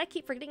miss, and I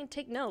keep forgetting to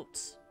take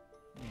notes.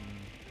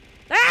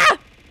 Ah!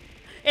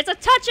 It's a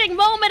touching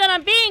moment and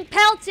I'm being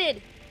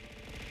pelted!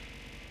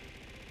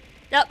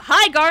 Oh,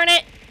 hi,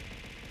 Garnet!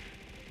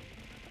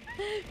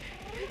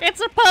 It's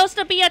supposed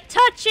to be a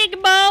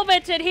touching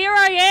moment, and here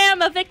I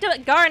am, a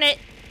victim. Garnet!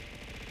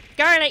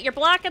 Garnet, you're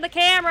blocking the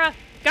camera!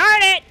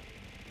 Garnet!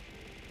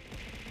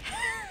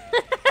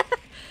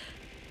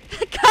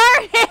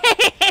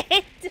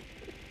 Garnet!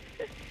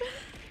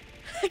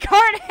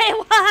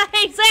 Garnet, why?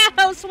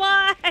 Xanos,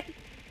 why?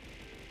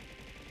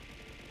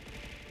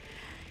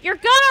 You're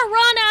gonna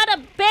run out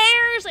of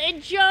bears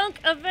and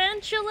junk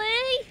eventually?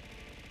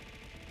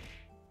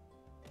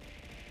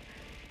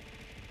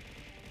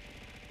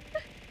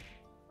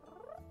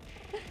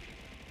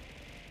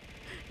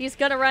 He's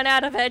gonna run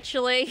out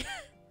eventually.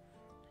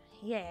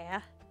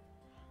 Yeah.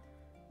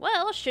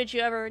 Well, should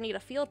you ever need a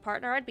field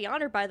partner, I'd be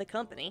honored by the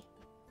company.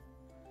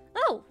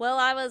 Oh, well,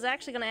 I was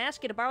actually gonna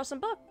ask you to borrow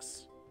some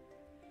books.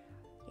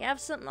 You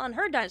have something on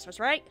herd dinosaurs,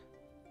 right?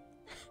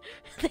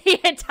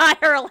 The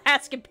entire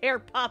Alaskan bear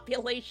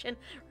population.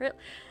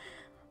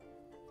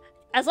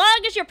 As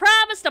long as you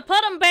promise to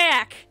put them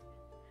back.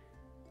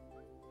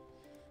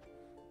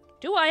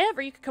 Do I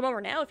ever? You could come over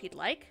now if you'd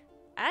like.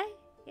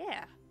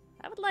 Yeah,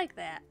 I would like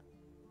that.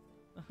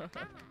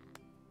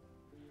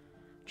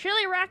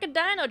 Chili Rocket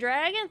Dino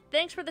Dragon,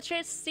 thanks for the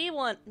chance to see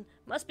one.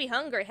 Must be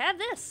hungry. Have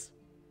this.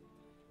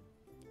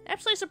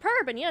 Absolutely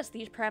superb, and yes,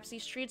 perhaps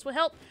these treats will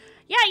help.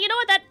 Yeah, you know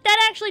what?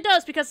 That actually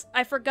does, because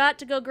I forgot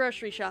to go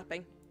grocery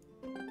shopping.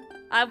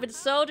 I've been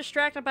so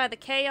distracted by the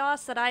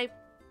chaos that I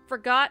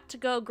forgot to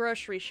go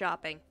grocery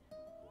shopping.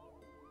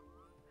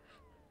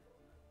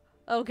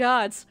 Oh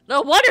gods.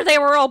 No wonder they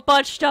were all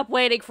bunched up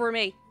waiting for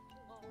me.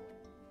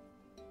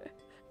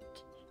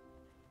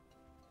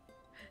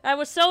 I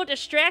was so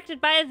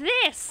distracted by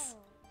this!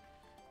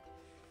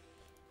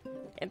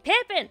 And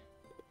Pippin!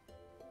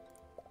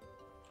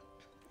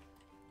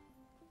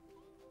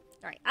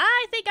 Alright,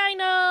 I think I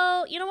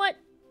know. You know what?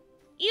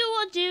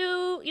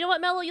 You know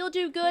what, Mello? You'll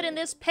do good in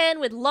this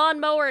pen with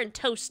Lawnmower and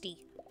Toasty.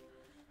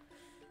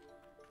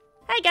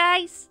 Hi,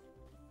 guys.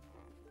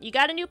 You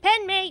got a new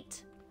pen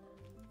mate.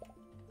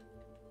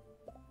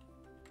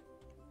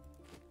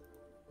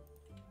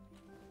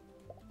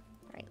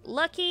 Alright,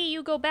 Lucky,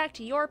 you go back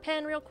to your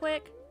pen real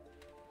quick.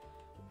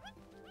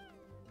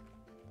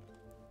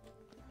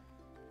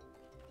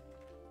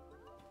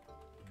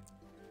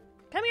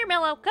 Come here,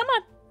 Mello. Come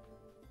on.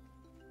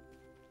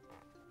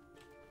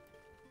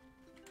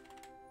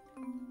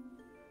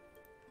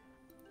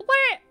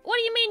 What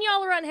do you mean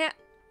y'all are unhappy?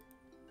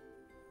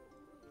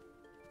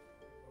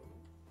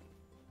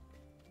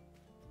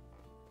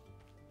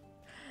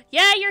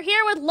 Yeah, you're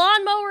here with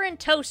Lawnmower and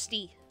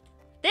Toasty.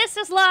 This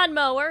is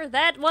Lawnmower.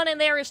 That one in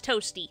there is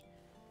Toasty.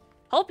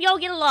 Hope y'all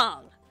get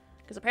along.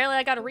 Because apparently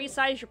I gotta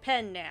resize your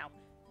pen now.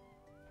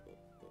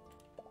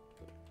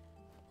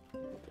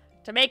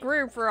 To make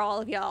room for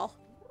all of y'all.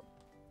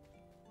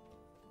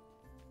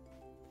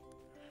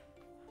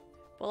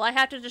 Will I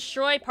have to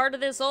destroy part of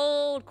this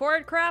old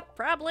corn crop?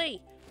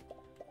 Probably.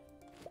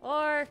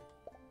 Or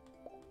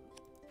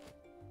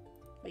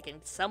we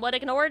can somewhat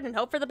ignore it and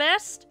hope for the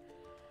best.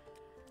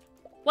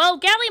 Well,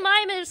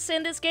 Gallimimus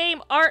in this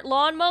game aren't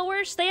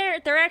lawnmowers.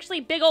 They're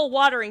actually big old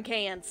watering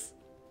cans.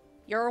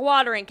 You're a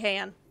watering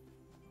can.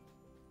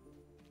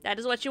 That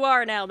is what you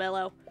are now,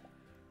 Mello.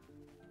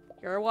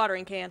 You're a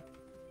watering can.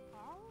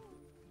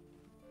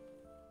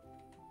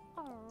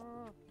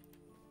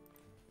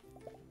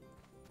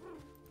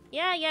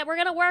 Yeah, we're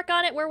gonna work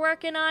on it. We're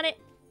working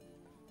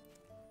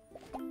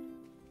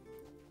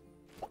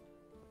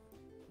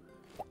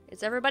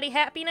Is everybody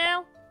happy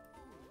now?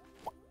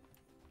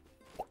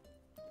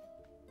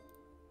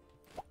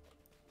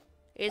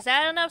 Is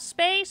that enough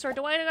space, or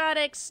do I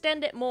gotta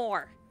extend it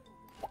more?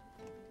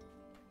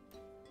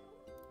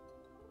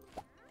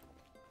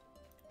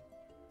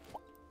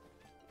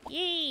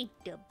 Yay,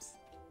 dubs.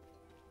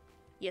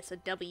 Yes, a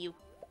W.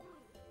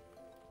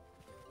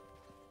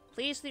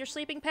 Please, your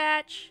sleeping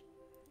patch.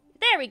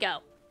 There we go.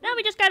 Now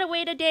we just gotta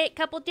wait a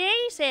couple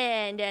days,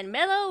 and then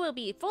Mello will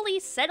be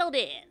fully settled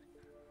in.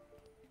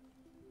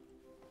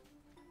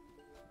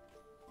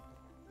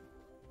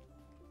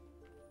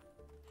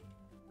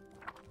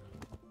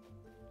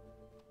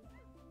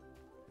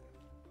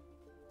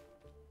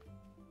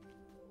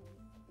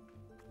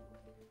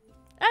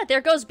 Ah,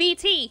 there goes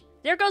BT.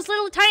 There goes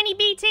little tiny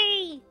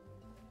BT.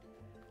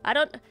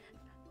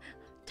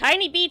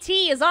 Tiny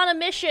BT is on a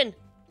mission.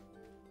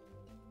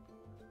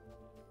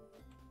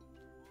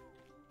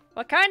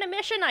 What kind of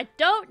mission? I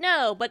don't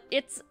know, but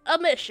it's a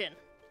mission.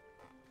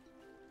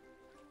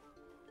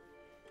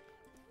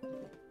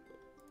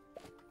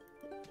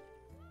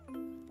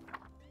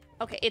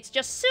 Okay, it's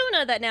just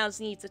Suna that now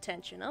needs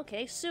attention.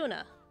 Okay,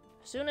 Suna.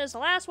 Suna is the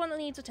last one that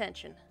needs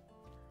attention.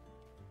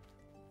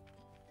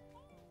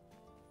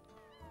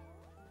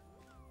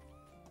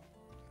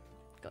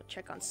 Go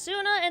check on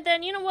Suna, and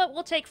then, you know what?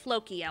 We'll take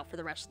Floki out for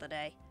the rest of the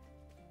day.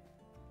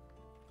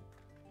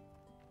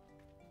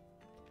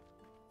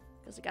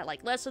 Because we got,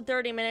 like, less than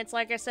 30 minutes.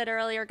 Like I said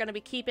earlier, gonna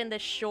be keeping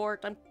this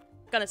short. I'm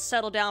gonna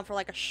settle down for,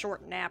 like, a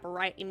short nap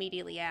right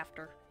immediately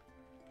after.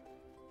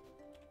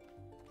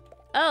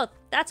 Oh,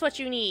 that's what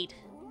you need.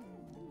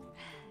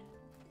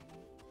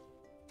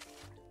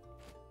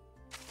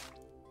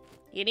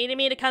 You needed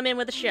me to come in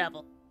with a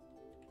shovel.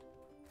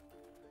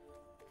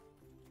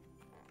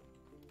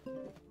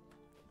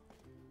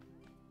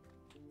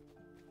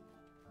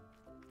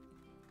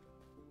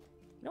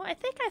 No, I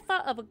think I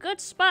thought of a good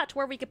spot to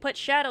where we could put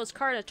Shadow's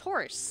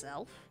Carnotaurus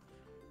self.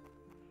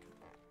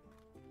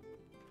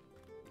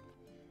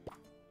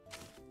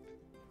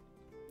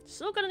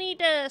 Still gonna need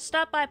to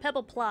stop by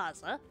Pebble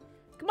Plaza.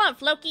 Come on,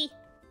 Floki.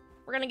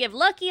 We're gonna give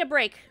Lucky a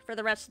break for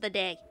the rest of the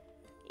day.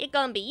 It's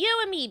gonna be you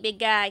and me, big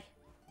guy.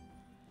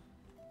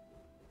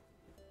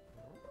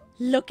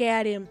 Look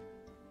at him.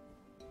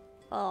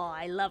 Oh,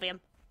 I love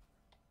him.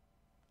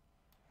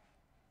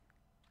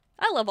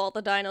 I love all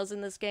the dinos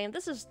in this game.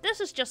 This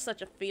is just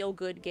such a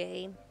feel-good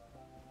game.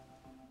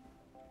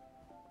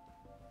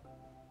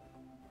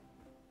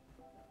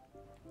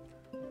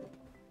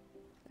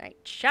 Alright,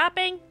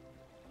 shopping.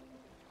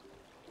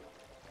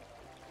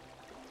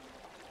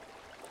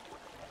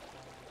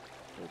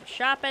 Do the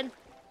shopping.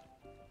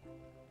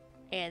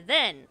 And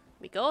then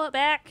we go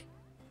back,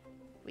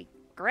 we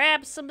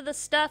grab some of the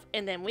stuff,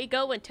 and then we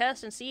go and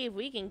test and see if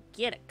we can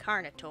get a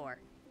Carnotaur. Or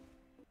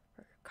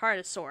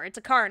Carnosaur. It's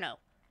a Carno.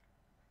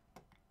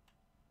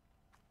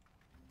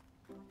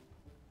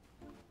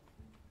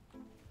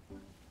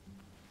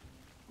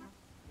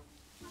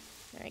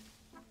 Alright.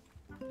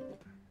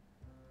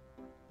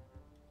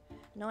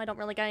 No, I don't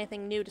really got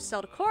anything new to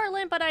sell to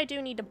Corlin, but I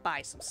do need to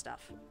buy some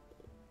stuff.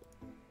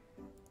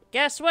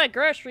 Guess what?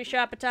 Grocery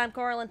shopping time,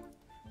 Corlin.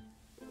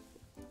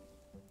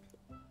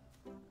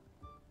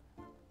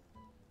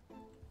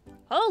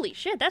 Holy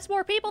shit, that's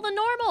more people than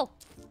normal!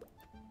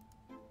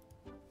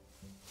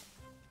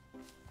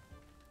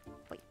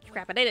 Wait,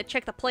 crap, I need to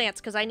check the plants,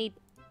 because I need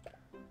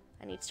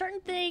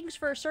certain things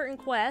for a certain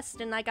quest,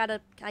 and I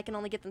can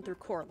only get them through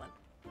Corlin.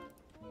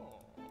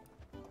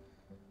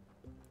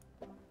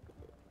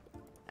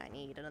 I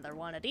need another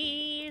one of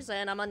these,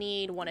 and I'm gonna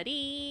need one of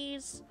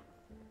these.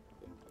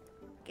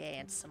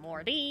 And some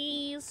more of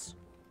these.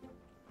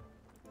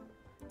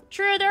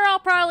 True, they're all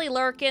probably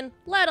lurking.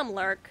 Let them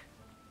lurk.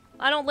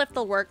 I don't lift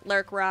the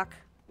lurk rock.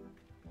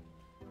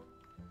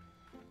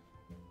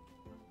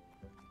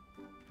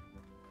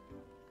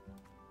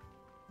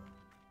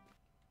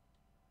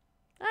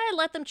 I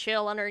let them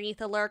chill underneath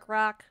the lurk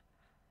rock.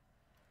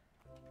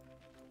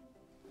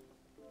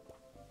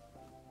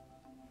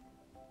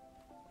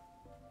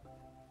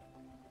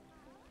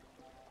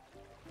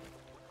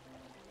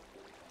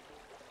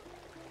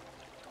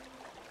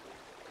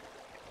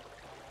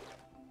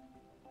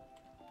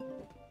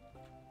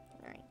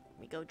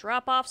 Go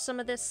drop off some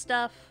of this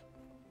stuff.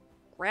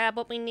 Grab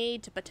what we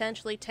need to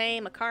potentially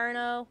tame a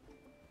Carno.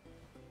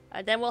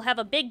 And then we'll have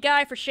a big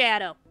guy for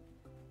Shadow.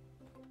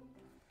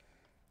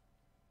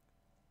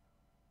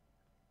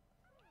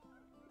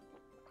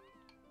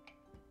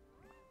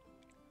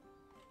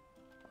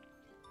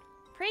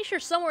 Pretty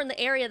sure somewhere in the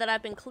area that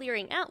I've been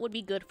clearing out would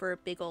be good for a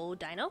big old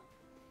dino.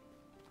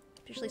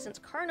 Especially since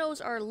Carnos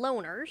are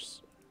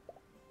loners.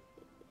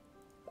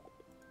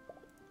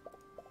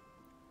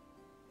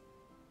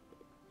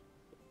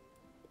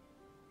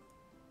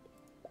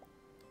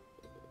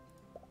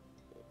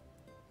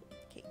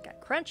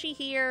 Crunchy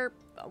here.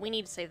 Oh, we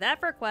need to save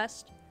that for a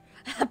quest.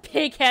 A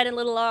big head and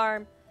little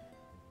arm.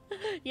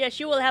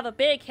 Yes, you will have a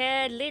big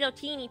head, little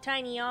teeny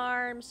tiny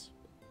arms.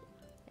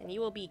 And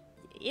you will be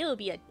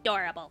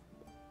adorable.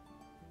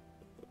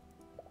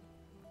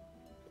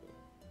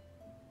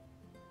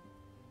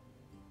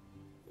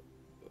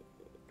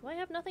 Do I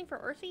have nothing for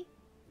earthy?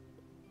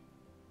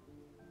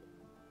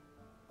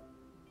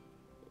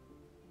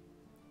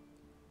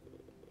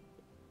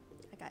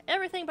 I got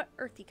everything but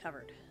earthy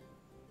covered.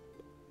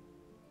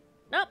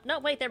 Nope, no,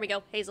 wait, there we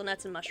go.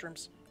 Hazelnuts and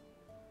mushrooms.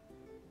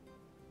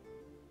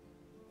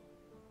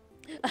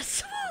 A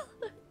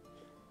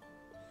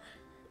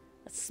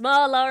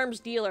small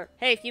arms dealer.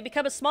 Hey, if you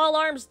become a small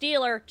arms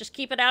dealer, just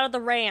keep it out of the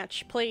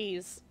ranch,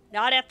 please.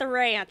 Not at the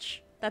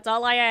ranch. That's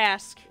all I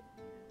ask.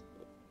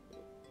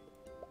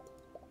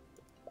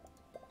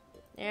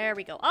 There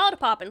we go. All the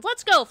poppins.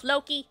 Let's go,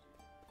 Floki.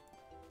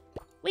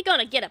 We're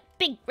gonna get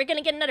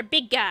another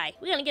big guy.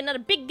 We're gonna get another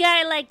big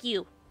guy like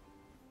you.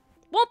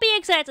 Won't be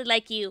exactly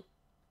like you,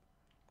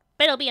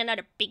 but it'll be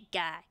another big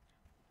guy.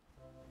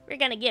 We're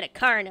gonna get a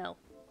Carno.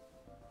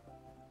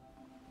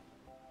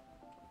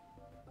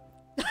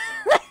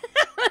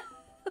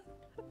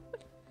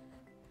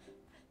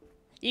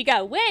 You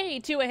got way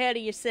too ahead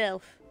of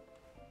yourself.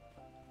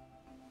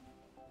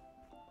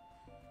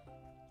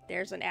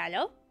 There's an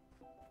aloe.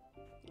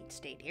 It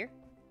stayed here.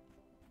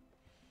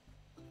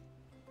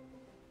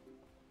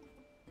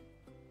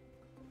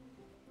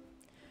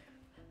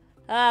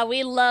 Ah,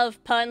 we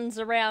love puns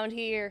around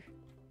here.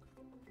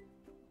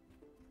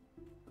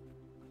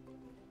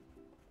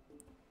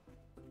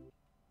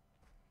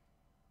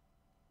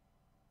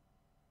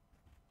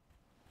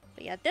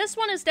 But yeah, this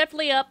one is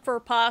definitely up for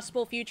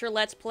possible future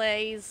Let's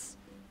Plays.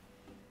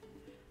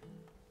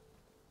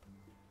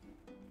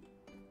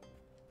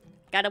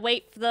 Gotta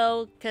wait,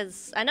 though,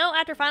 because I know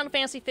after Final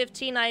Fantasy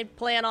 15, I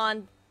plan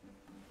on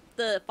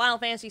the Final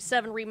Fantasy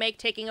 7 Remake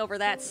taking over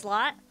that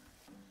slot.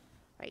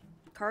 Right,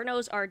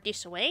 Carnos are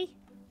this way.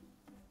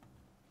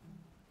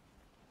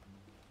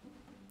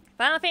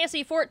 Final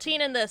Fantasy 14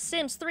 and the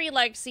Sims 3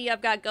 Legacy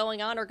I've got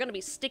going on are going to be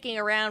sticking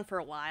around for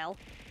a while.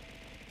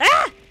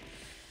 Ah!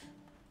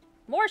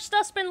 More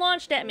stuff's been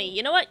launched at me.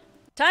 You know what?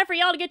 Time for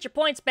y'all to get your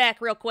points back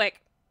real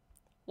quick.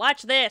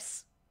 Watch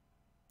this.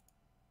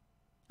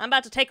 I'm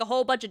about to take a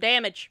whole bunch of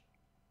damage.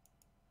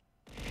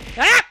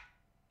 Ah!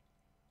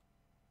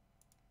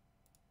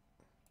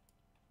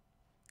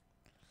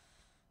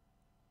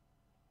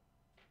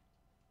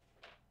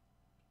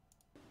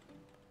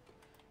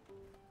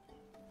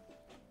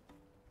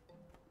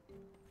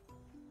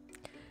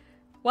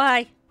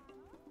 Why?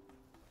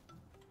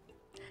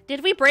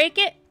 Did we break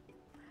it?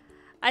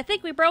 I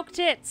think we broke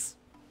tits.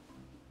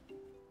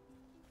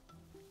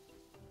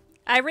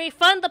 I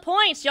refund the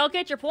points. Y'all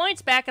get your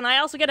points back, and I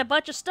also get a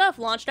bunch of stuff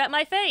launched at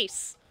my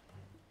face.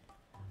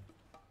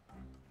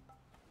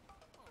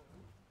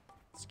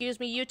 Excuse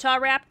me, Utah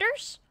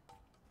Raptors?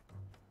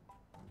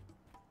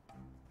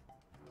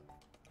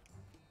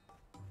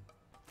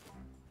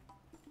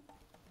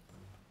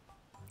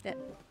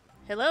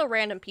 Hello,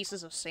 random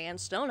pieces of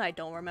sandstone I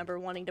don't remember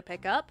wanting to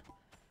pick up.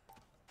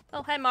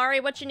 Oh, hi, Mari.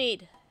 What you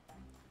need?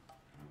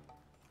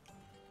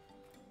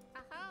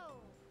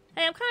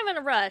 Hey, I'm kind of in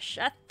a rush.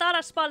 I thought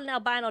I spotted an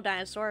albino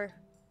dinosaur.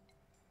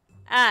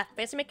 Ah,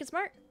 fancy making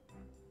smart?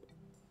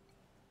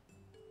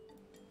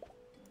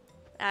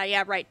 Ah,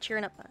 yeah, right.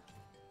 Cheering up.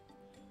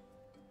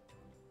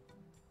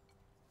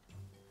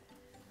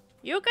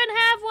 You can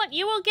have one.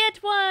 You will get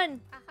one.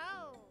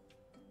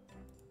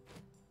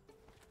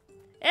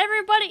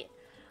 Everybody,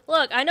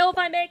 look. I know if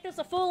I make this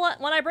a full-on,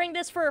 when I bring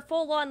this for a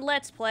full-on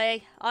Let's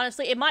Play,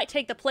 honestly, it might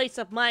take the place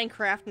of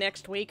Minecraft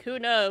next week. Who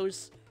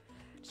knows?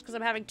 Just because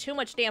I'm having too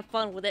much damn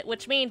fun with it,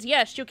 which means,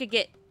 yes, you could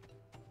get...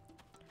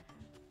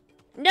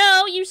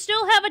 No, you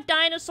still have a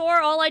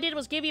dinosaur. All I did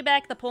was give you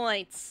back the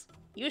points.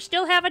 You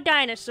still have a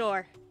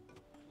dinosaur.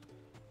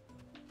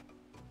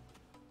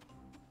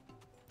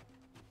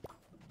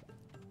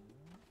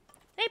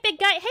 Hey, big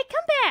guy. Hey,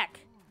 come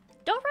back.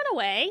 Don't run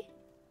away.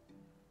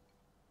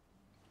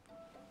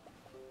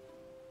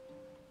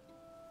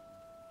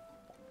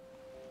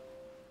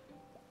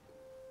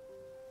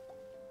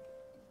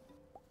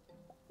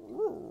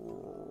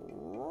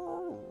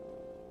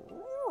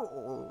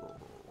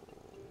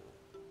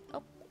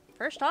 Oh,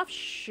 first off,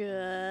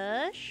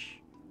 shush.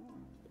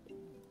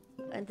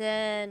 And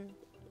then,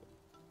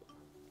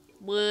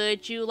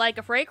 would you like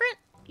a fragrant?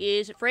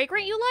 Is it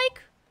fragrant you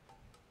like?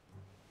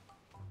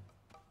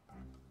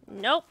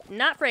 Nope,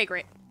 not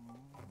fragrant.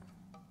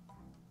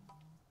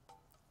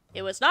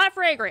 It was not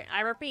fragrant.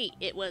 I repeat,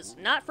 it was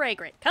not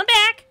fragrant. Come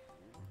back!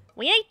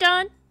 We ain't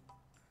done.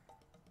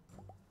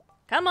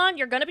 Come on,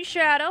 you're gonna be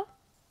Shadow.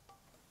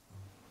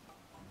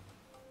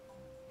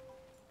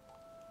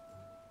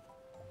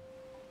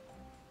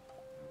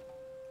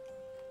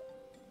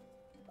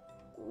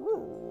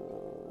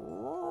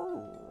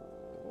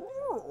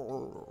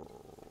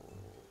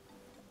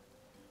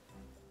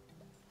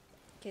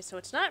 Okay, so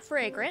it's not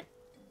fragrant.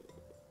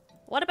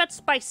 What about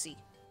spicy?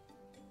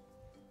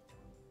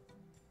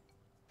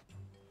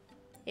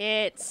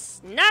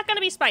 It's not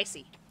gonna be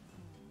spicy.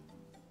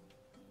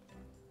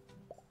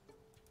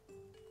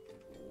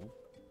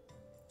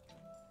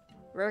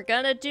 We're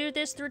gonna do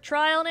this through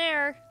trial and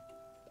error.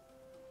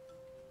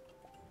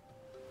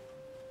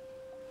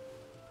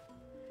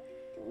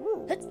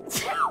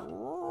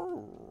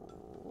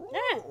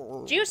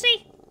 Ah,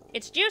 juicy?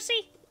 It's juicy.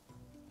 Juicy?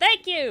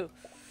 Thank you!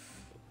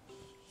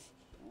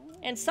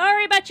 And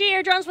sorry about your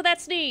eardrums with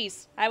that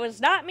sneeze. I was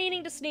not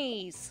meaning to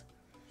sneeze.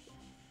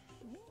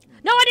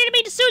 No, I didn't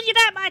mean to soothe you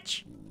that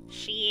much!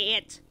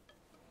 Shit.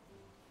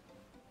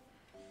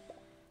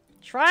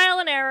 Trial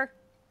and error.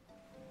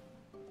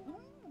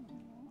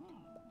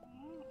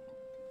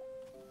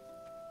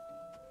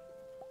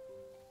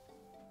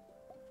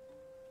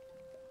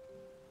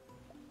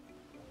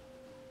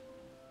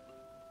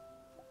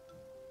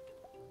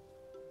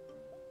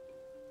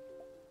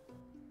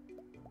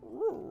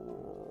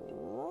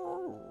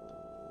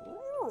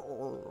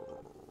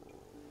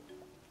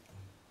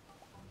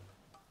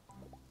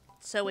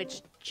 So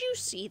it's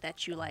Juicy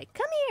that you like.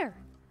 Come here.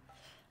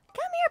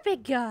 Come here,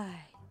 big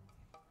guy.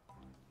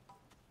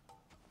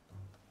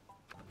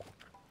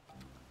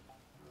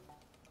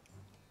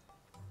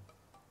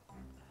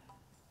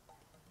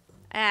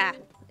 Ah,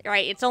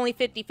 right, it's only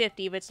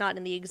 50-50 if it's not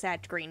in the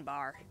exact green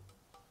bar.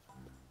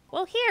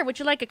 Well, here, would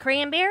you like a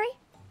cranberry?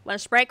 Want a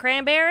Sprite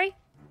cranberry?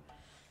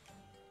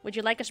 Would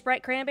you like a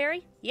Sprite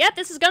cranberry? Yep,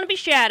 this is gonna be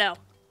Shadow.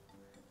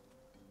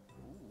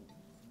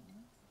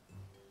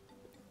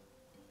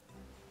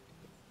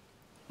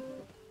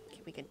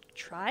 Okay, we can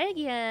try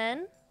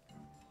again.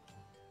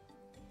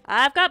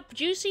 I've got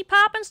Juicy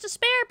Poppins to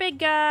spare, big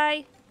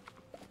guy.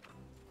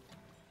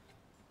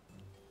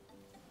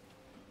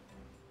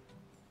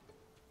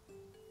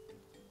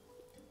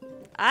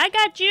 I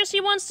got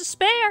juicy ones to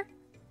spare.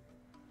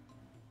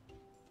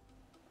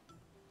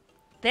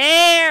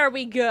 There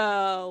we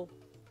go.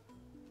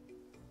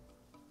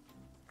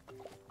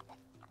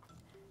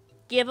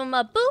 Give him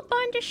a boop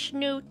on the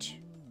snoot.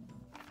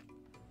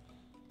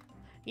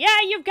 Yeah,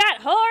 you've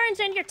got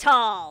horns and you're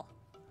tall.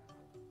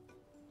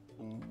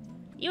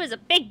 You is a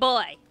big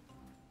boy.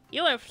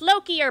 You and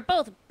Floki are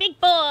both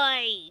big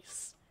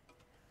boys.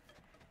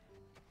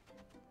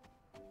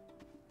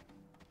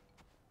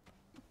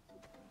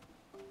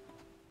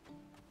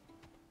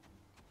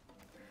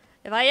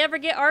 If I ever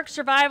get Ark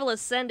Survival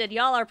Ascended,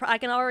 y'all are. I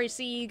can already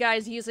see you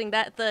guys using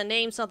the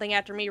name something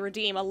after me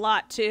redeem a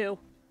lot too.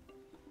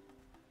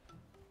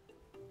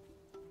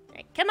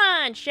 Right, come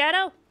on,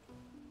 Shadow.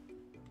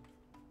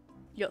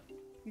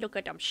 Look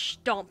at them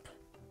stomp.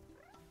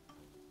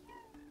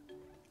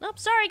 Oh,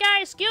 sorry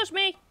guys, excuse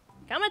me.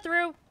 Coming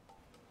through.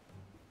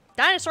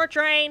 Dinosaur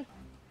train.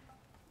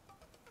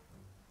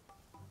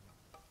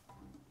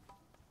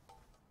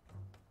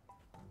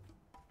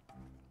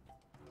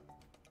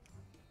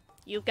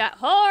 You've got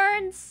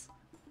horns.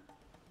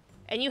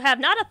 And you have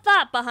not a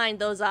thought behind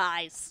those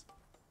eyes.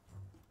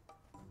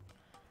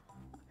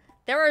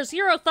 There are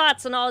 0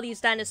 thoughts on all these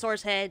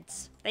dinosaurs'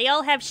 heads. They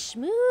all have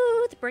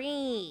smooth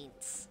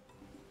brains.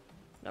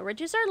 No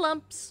ridges or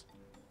lumps.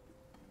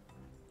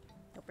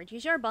 No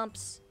bridges or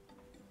bumps.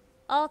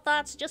 All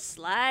thoughts just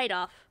slide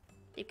off.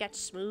 They've got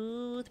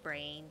smooth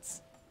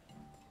brains.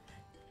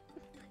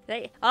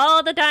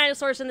 All the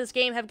dinosaurs in this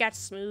game have got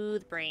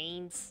smooth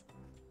brains.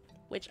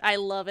 Which, I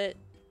love it.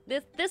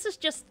 This is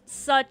just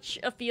such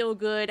a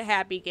feel-good,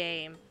 happy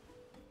game.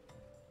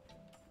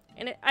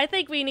 And I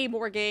think we need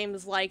more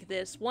games like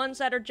this. Ones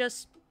that are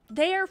just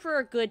there for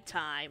a good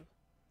time.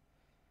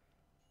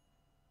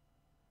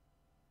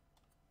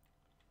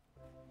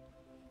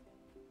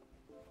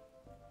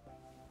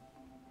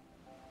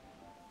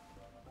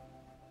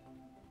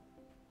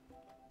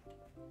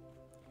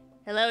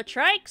 Hello,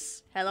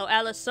 Trikes. Hello,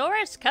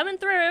 Allosaurus. Coming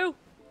through.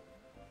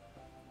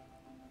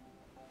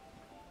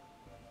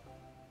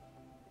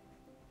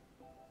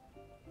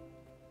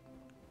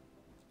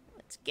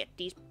 Let's get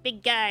these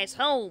big guys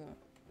home.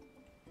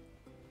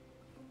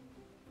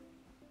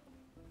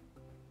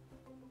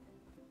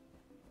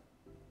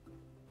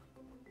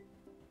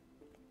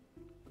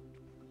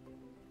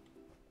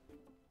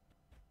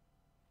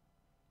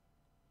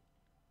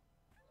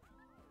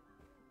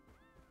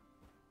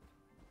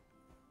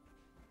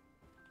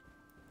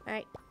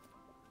 Alright.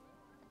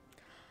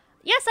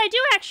 Yes, I do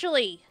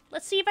actually!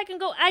 Let's see if I can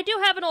go... I do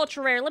have an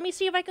ultra rare. Let me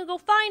see if I can go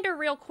find her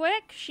real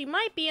quick. She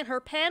might be in her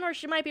pen or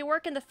she might be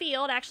working the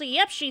field. Actually,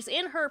 yep, she's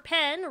in her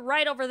pen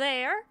right over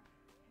there.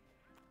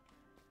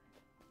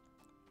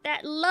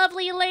 That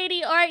lovely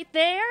lady right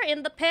there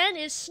in the pen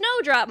is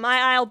Snowdrop, my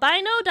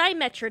albino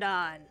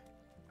Dimetrodon.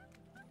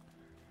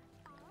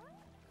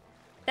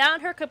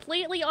 Found her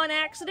completely on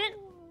accident.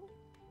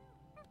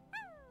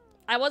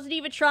 I wasn't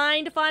even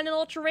trying to find an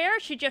ultra rare.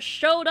 She just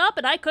showed up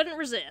and I couldn't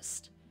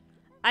resist.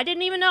 I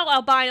didn't even know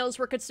albinos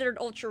were considered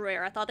ultra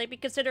rare. I thought they'd be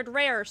considered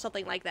rare or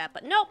something like that,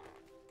 but nope.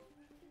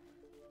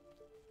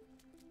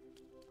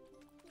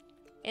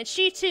 And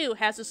she too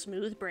has a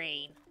smooth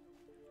brain.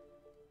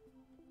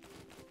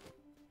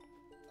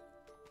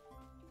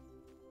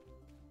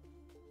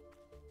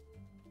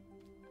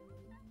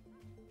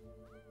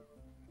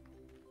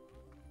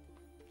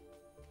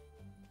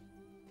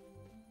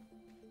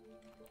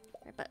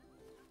 But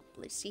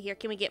let's see here.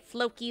 Can we get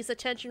Floki's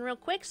attention real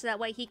quick so that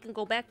way he can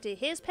go back to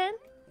his pen?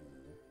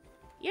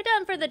 You're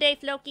done for the day,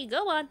 Floki.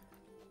 Go on.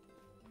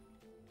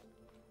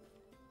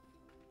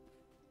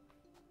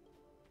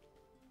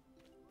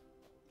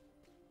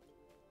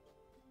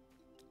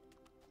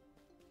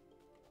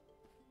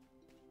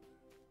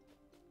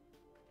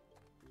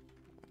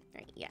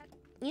 Yeah.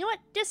 You know what?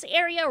 This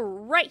area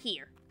right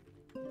here.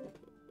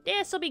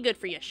 This'll be good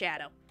for you,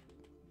 Shadow.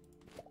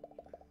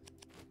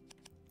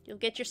 You'll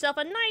get yourself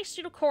a nice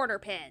little corner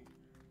pen.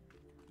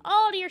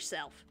 All to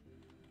yourself.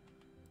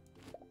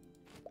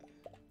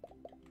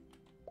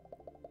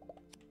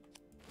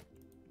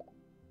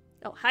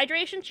 Oh,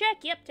 hydration check?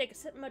 Yep, take a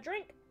sip of my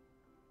drink.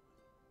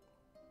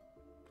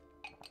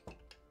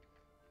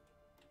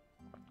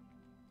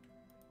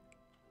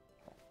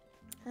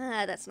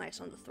 Ah, that's nice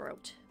on the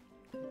throat.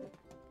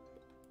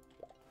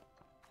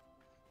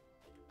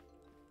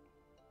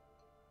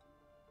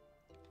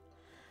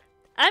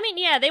 I mean,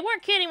 yeah, they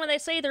weren't kidding when they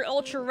say they're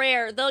ultra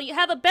rare, though you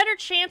have a better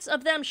chance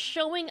of them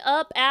showing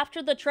up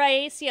after the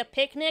Triasia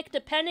picnic,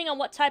 depending on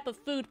what type of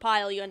food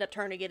pile you end up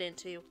turning it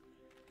into.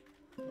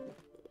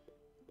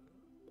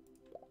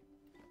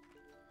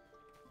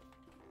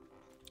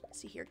 Let's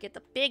see here, get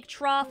the big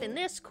trough in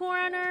this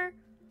corner.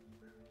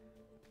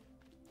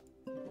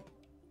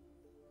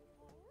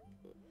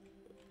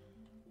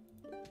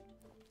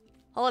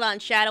 Hold on,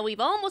 Shadow, we've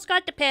almost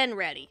got the pen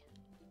ready.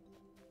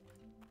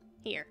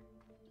 Here.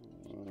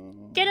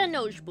 Get a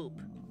nose boop.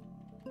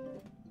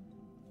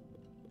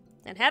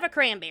 And have a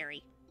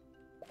cranberry.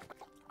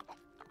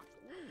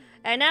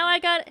 And now I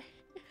got...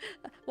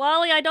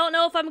 Wally, I don't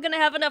know if I'm gonna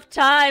have enough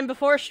time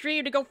before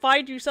stream to go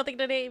find you something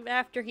to name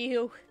after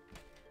you.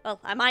 Well,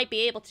 I might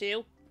be able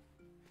to.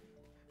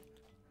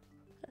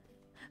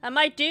 I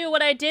might do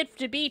what I did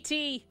to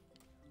BT.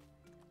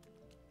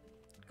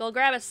 Go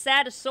grab a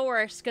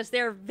Satosaurus, because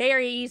they're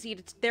very easy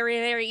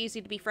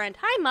to befriend.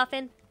 Hi,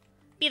 Muffin.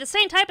 Be the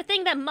same type of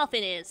thing that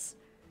Muffin is.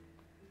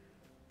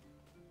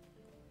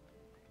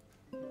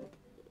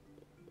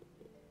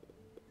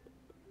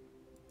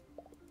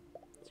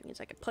 This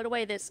means I can put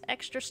away this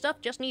extra stuff.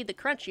 Just need the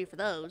crunchy for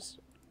those.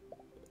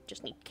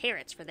 Just need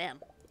carrots for them.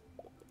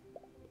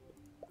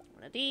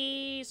 One of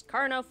these.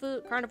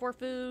 Carnivore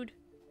food.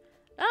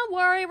 Don't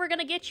worry, we're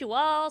gonna get you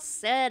all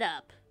set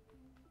up.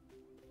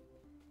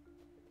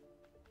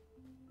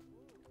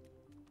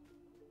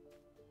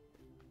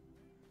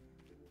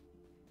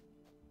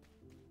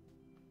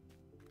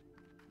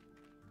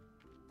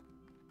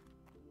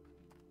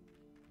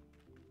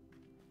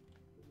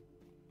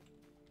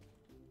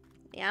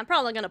 Yeah, I'm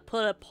probably gonna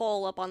put a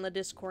poll up on the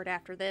Discord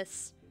after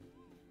this.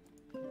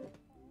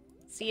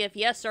 See if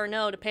yes or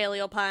no to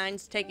Paleo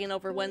Pines taking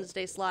over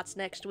Wednesday slots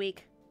next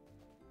week.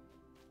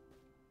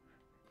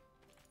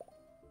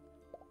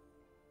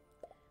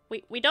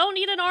 We don't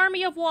need an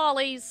army of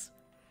Wallies.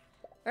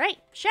 Alright,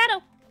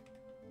 Shadow.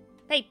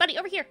 Hey, buddy,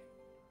 over here.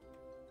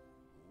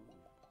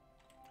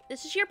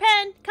 This is your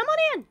pen. Come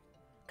on in.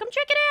 Come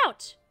check it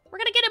out. We're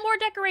gonna get it more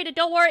decorated.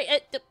 Don't worry.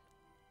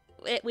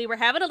 We were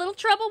having a little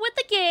trouble with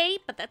the gate,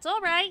 but that's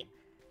alright.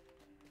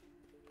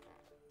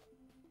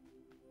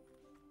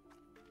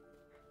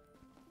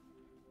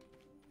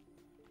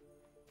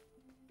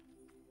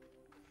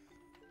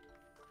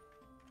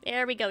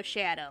 There we go,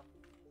 Shadow.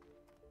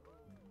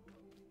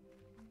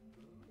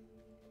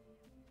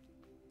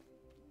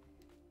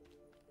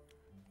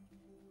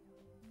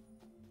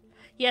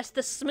 Yes,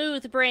 the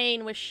smooth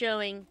brain was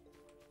showing.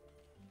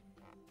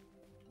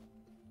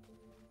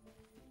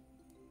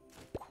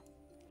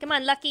 Come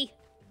on, Lucky.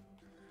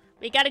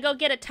 We gotta go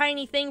get a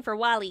tiny thing for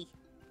Wally.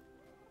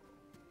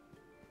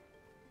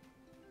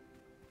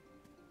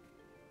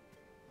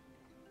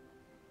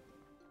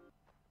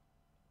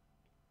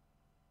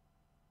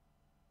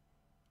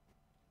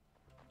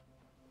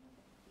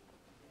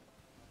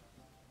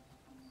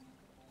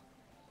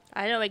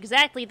 I know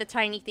exactly the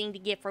tiny thing to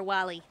get for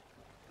Wally.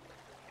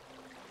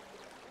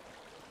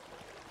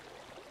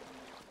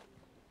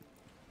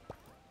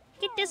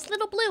 Get this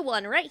little blue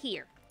one right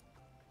here.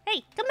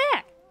 Hey, come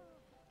back.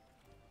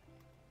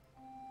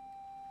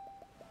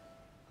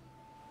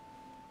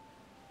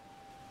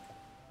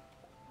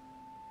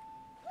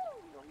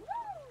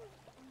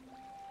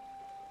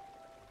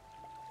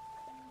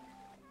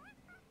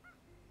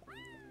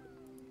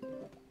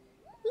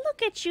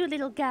 Look at you,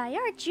 little guy.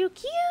 Aren't you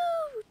cute?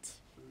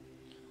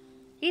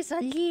 He's a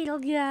little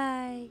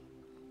guy.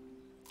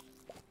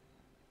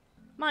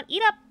 Come on,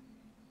 eat up.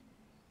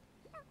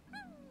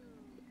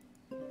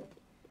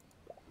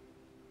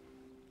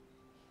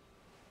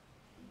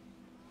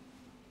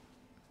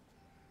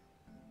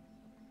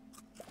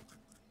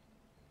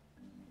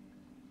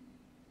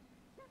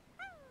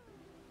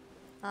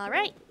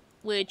 Alright,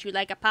 would you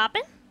like a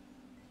poppin'?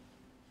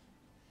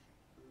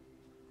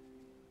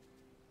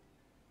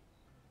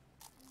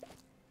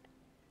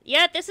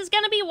 Yeah, this is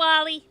gonna be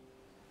Wally.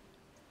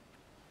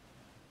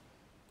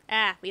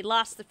 Ah, we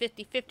lost the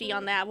 50-50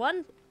 on that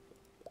one.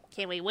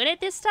 Can we win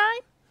it this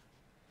time?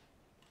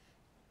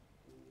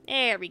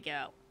 There we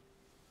go.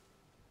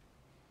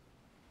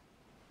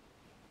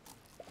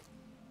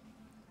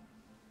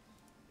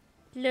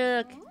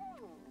 Look,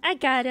 I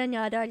got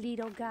another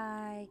little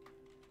guy.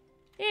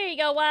 There you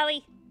go,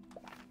 Wally.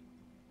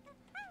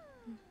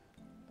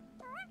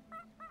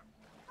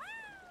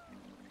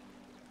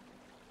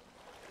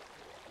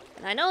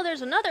 And I know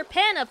there's another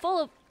pen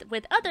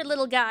with other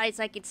little guys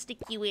I could stick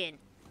you in.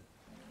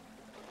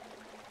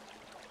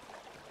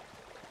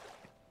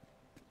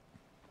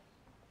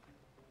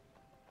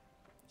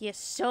 Yes,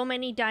 so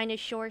many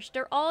dinosaurs.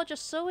 They're all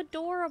just so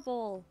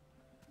adorable.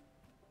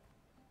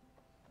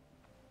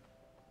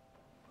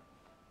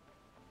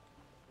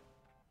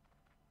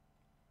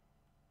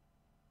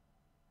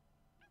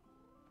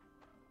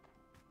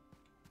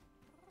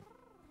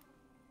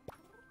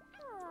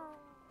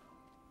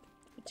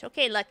 It's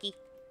okay, Lucky.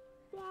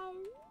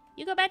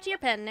 You go back to your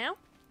pen now.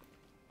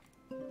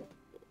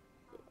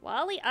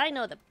 Wally, I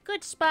know the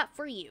good spot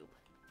for you.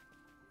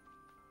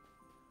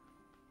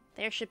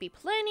 There should be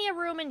plenty of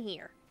room in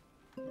here.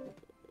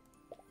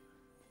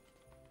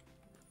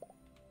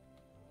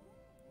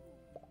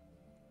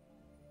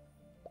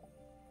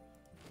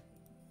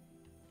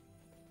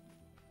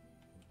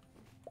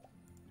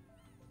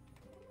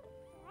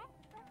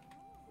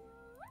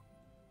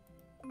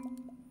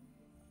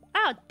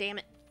 Oh, damn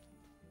it.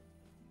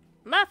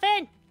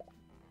 Muffin!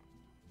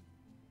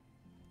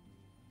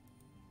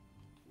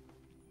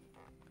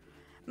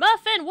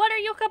 Muffin, what are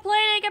you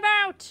complaining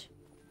about?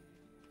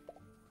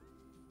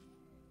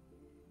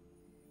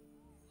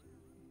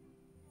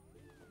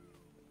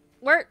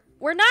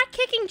 We're not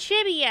kicking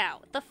Chibi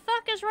out. The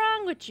fuck is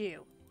wrong with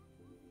you?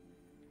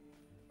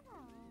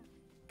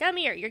 Come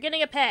here, you're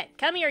getting a pet.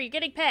 Come here, you're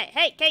getting pet.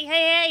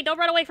 Hey, don't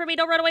run away from me,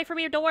 don't run away from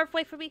me, don't run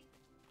away from me.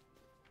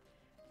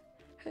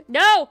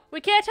 No,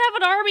 we can't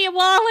have an army of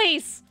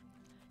Wallies.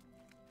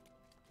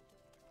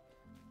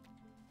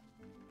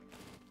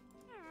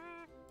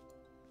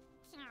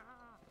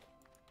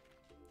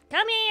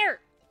 Come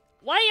here!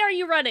 Why are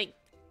you running?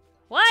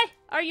 Why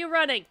are you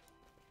running?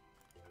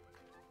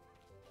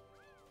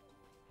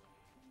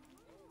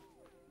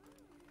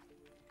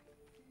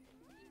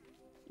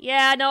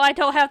 Yeah, no, I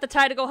don't have the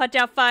time to go hunt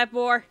down 5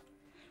 more.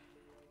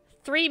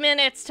 3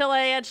 minutes till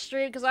I end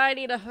stream because I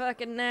need a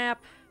fucking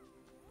nap.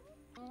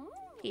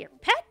 Here,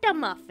 pet the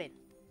Muffin.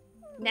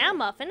 Now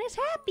Muffin is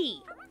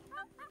happy.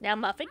 Now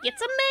Muffin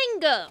gets a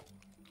mango.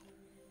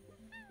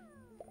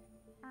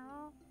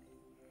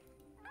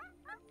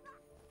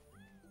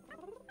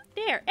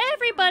 There,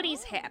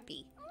 everybody's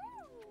happy.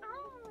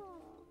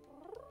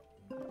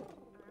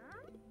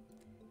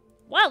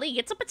 Wally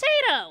gets a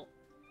potato.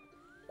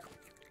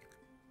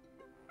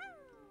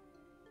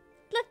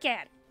 Look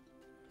at it.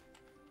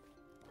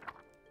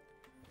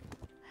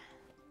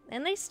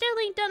 And they still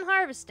ain't done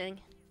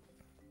harvesting.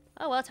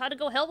 Oh well, it's time to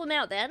go help them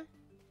out then.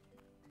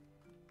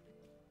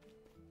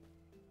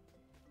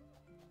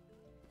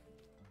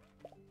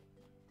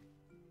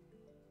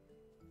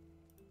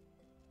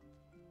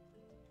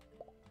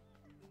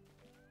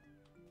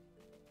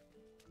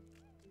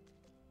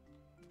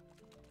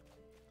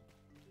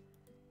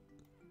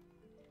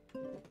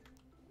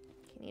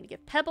 You need to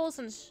get pebbles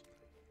and...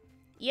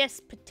 Yes,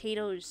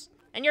 potatoes.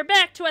 And you're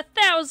back to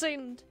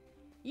 1,000!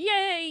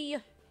 Yay!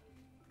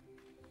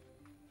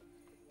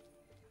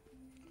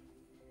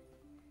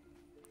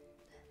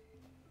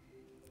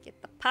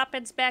 Get the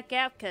poppins back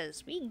out,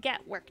 because we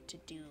got work to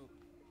do.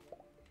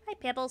 Hi,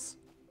 Pebbles.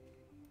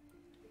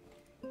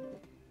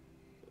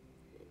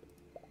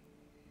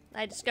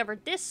 I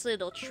discovered this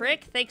little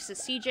trick thanks to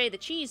CJ the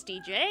Cheese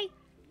DJ.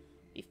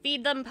 You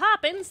feed them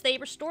poppins, they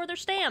restore their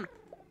stam.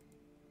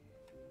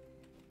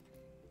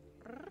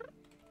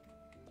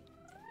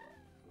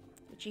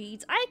 Which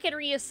means I can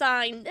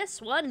reassign this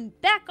one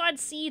back on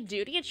seed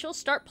duty and she'll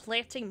start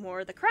planting more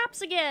of the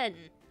crops again.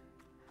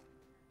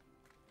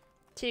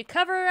 To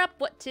cover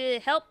up to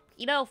help,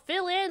 you know,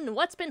 fill in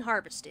what's been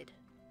harvested.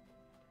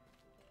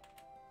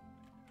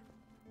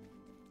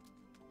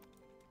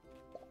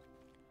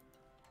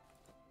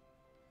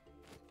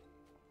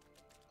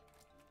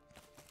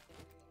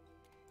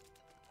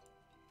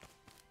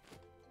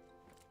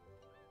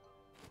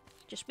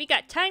 Just we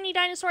got tiny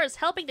dinosaurs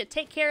helping to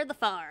take care of the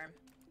farm.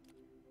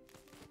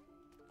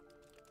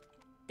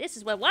 This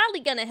is what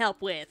Wildly gonna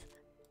help with.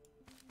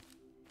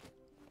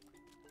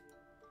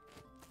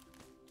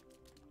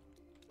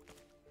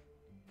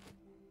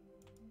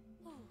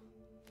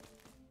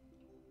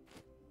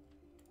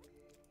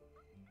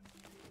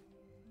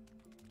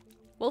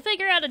 We'll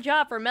figure out a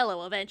job for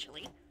Mello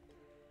eventually.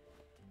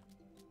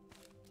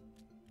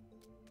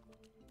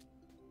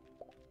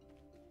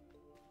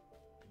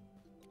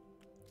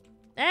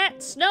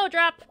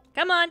 Snowdrop!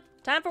 Come on,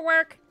 time for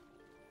work.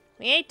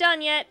 We ain't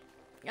done yet.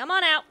 Come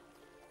on out.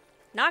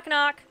 Knock,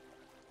 knock.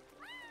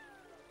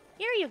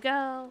 Here you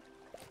go.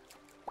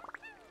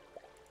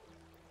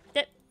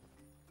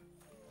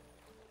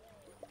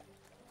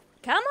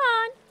 Come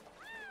on.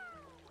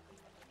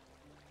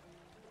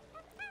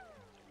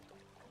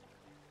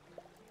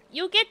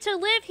 You get to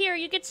live here.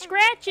 You get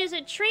scratches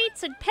and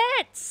treats and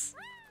pets.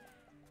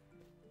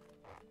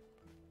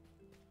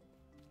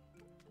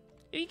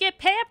 You get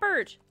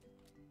pampered.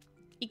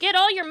 You get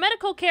all your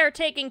medical care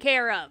taken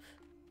care of.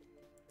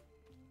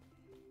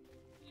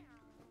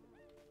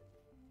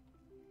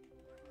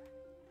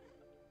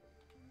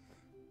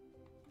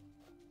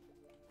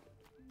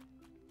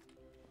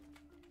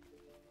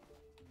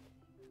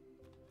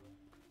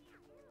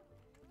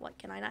 What,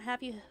 can I not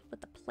have you with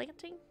the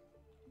planting?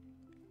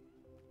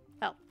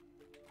 Oh.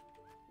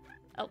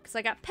 Oh, because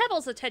I got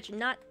Pebbles' attention,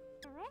 not...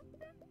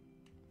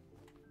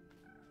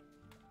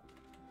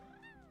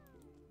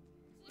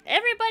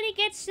 Everybody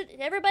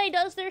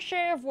does their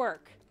share of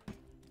work.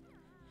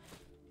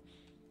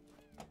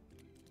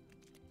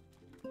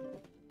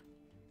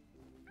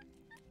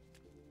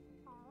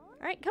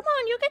 Alright, come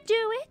on, you can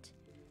do it.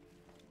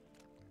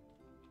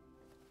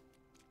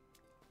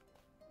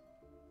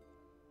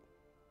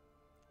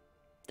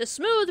 The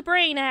smooth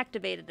brain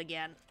activated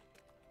again.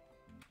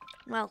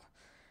 Well,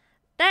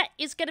 that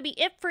is going to be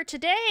it for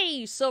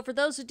today. So for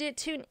those who did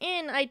tune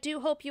in, I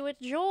do hope you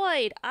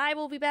enjoyed. I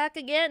will be back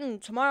again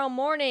tomorrow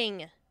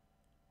morning.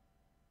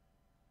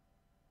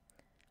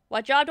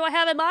 What job do I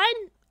have in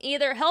mind?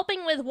 Either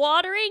helping with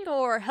watering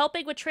or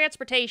helping with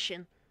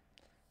transportation.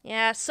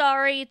 Yeah,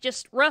 sorry,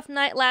 just rough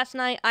night last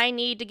night. I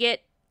need to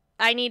get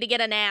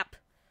a nap.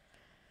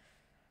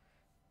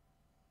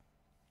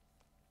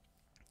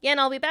 Again,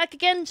 I'll be back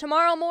again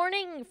tomorrow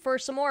morning for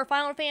some more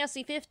Final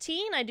Fantasy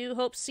 15. I do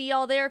hope to see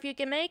y'all there if you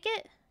can make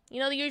it. You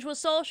know the usual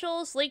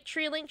socials.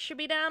 Linktree links should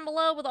be down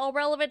below with all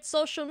relevant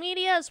social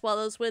media, as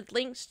well as with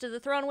links to the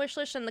Throne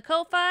Wishlist and the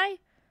Ko-Fi.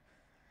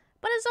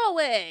 But as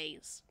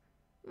always,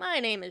 my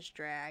name is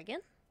Dragon,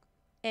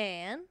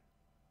 and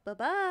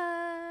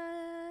bye-bye.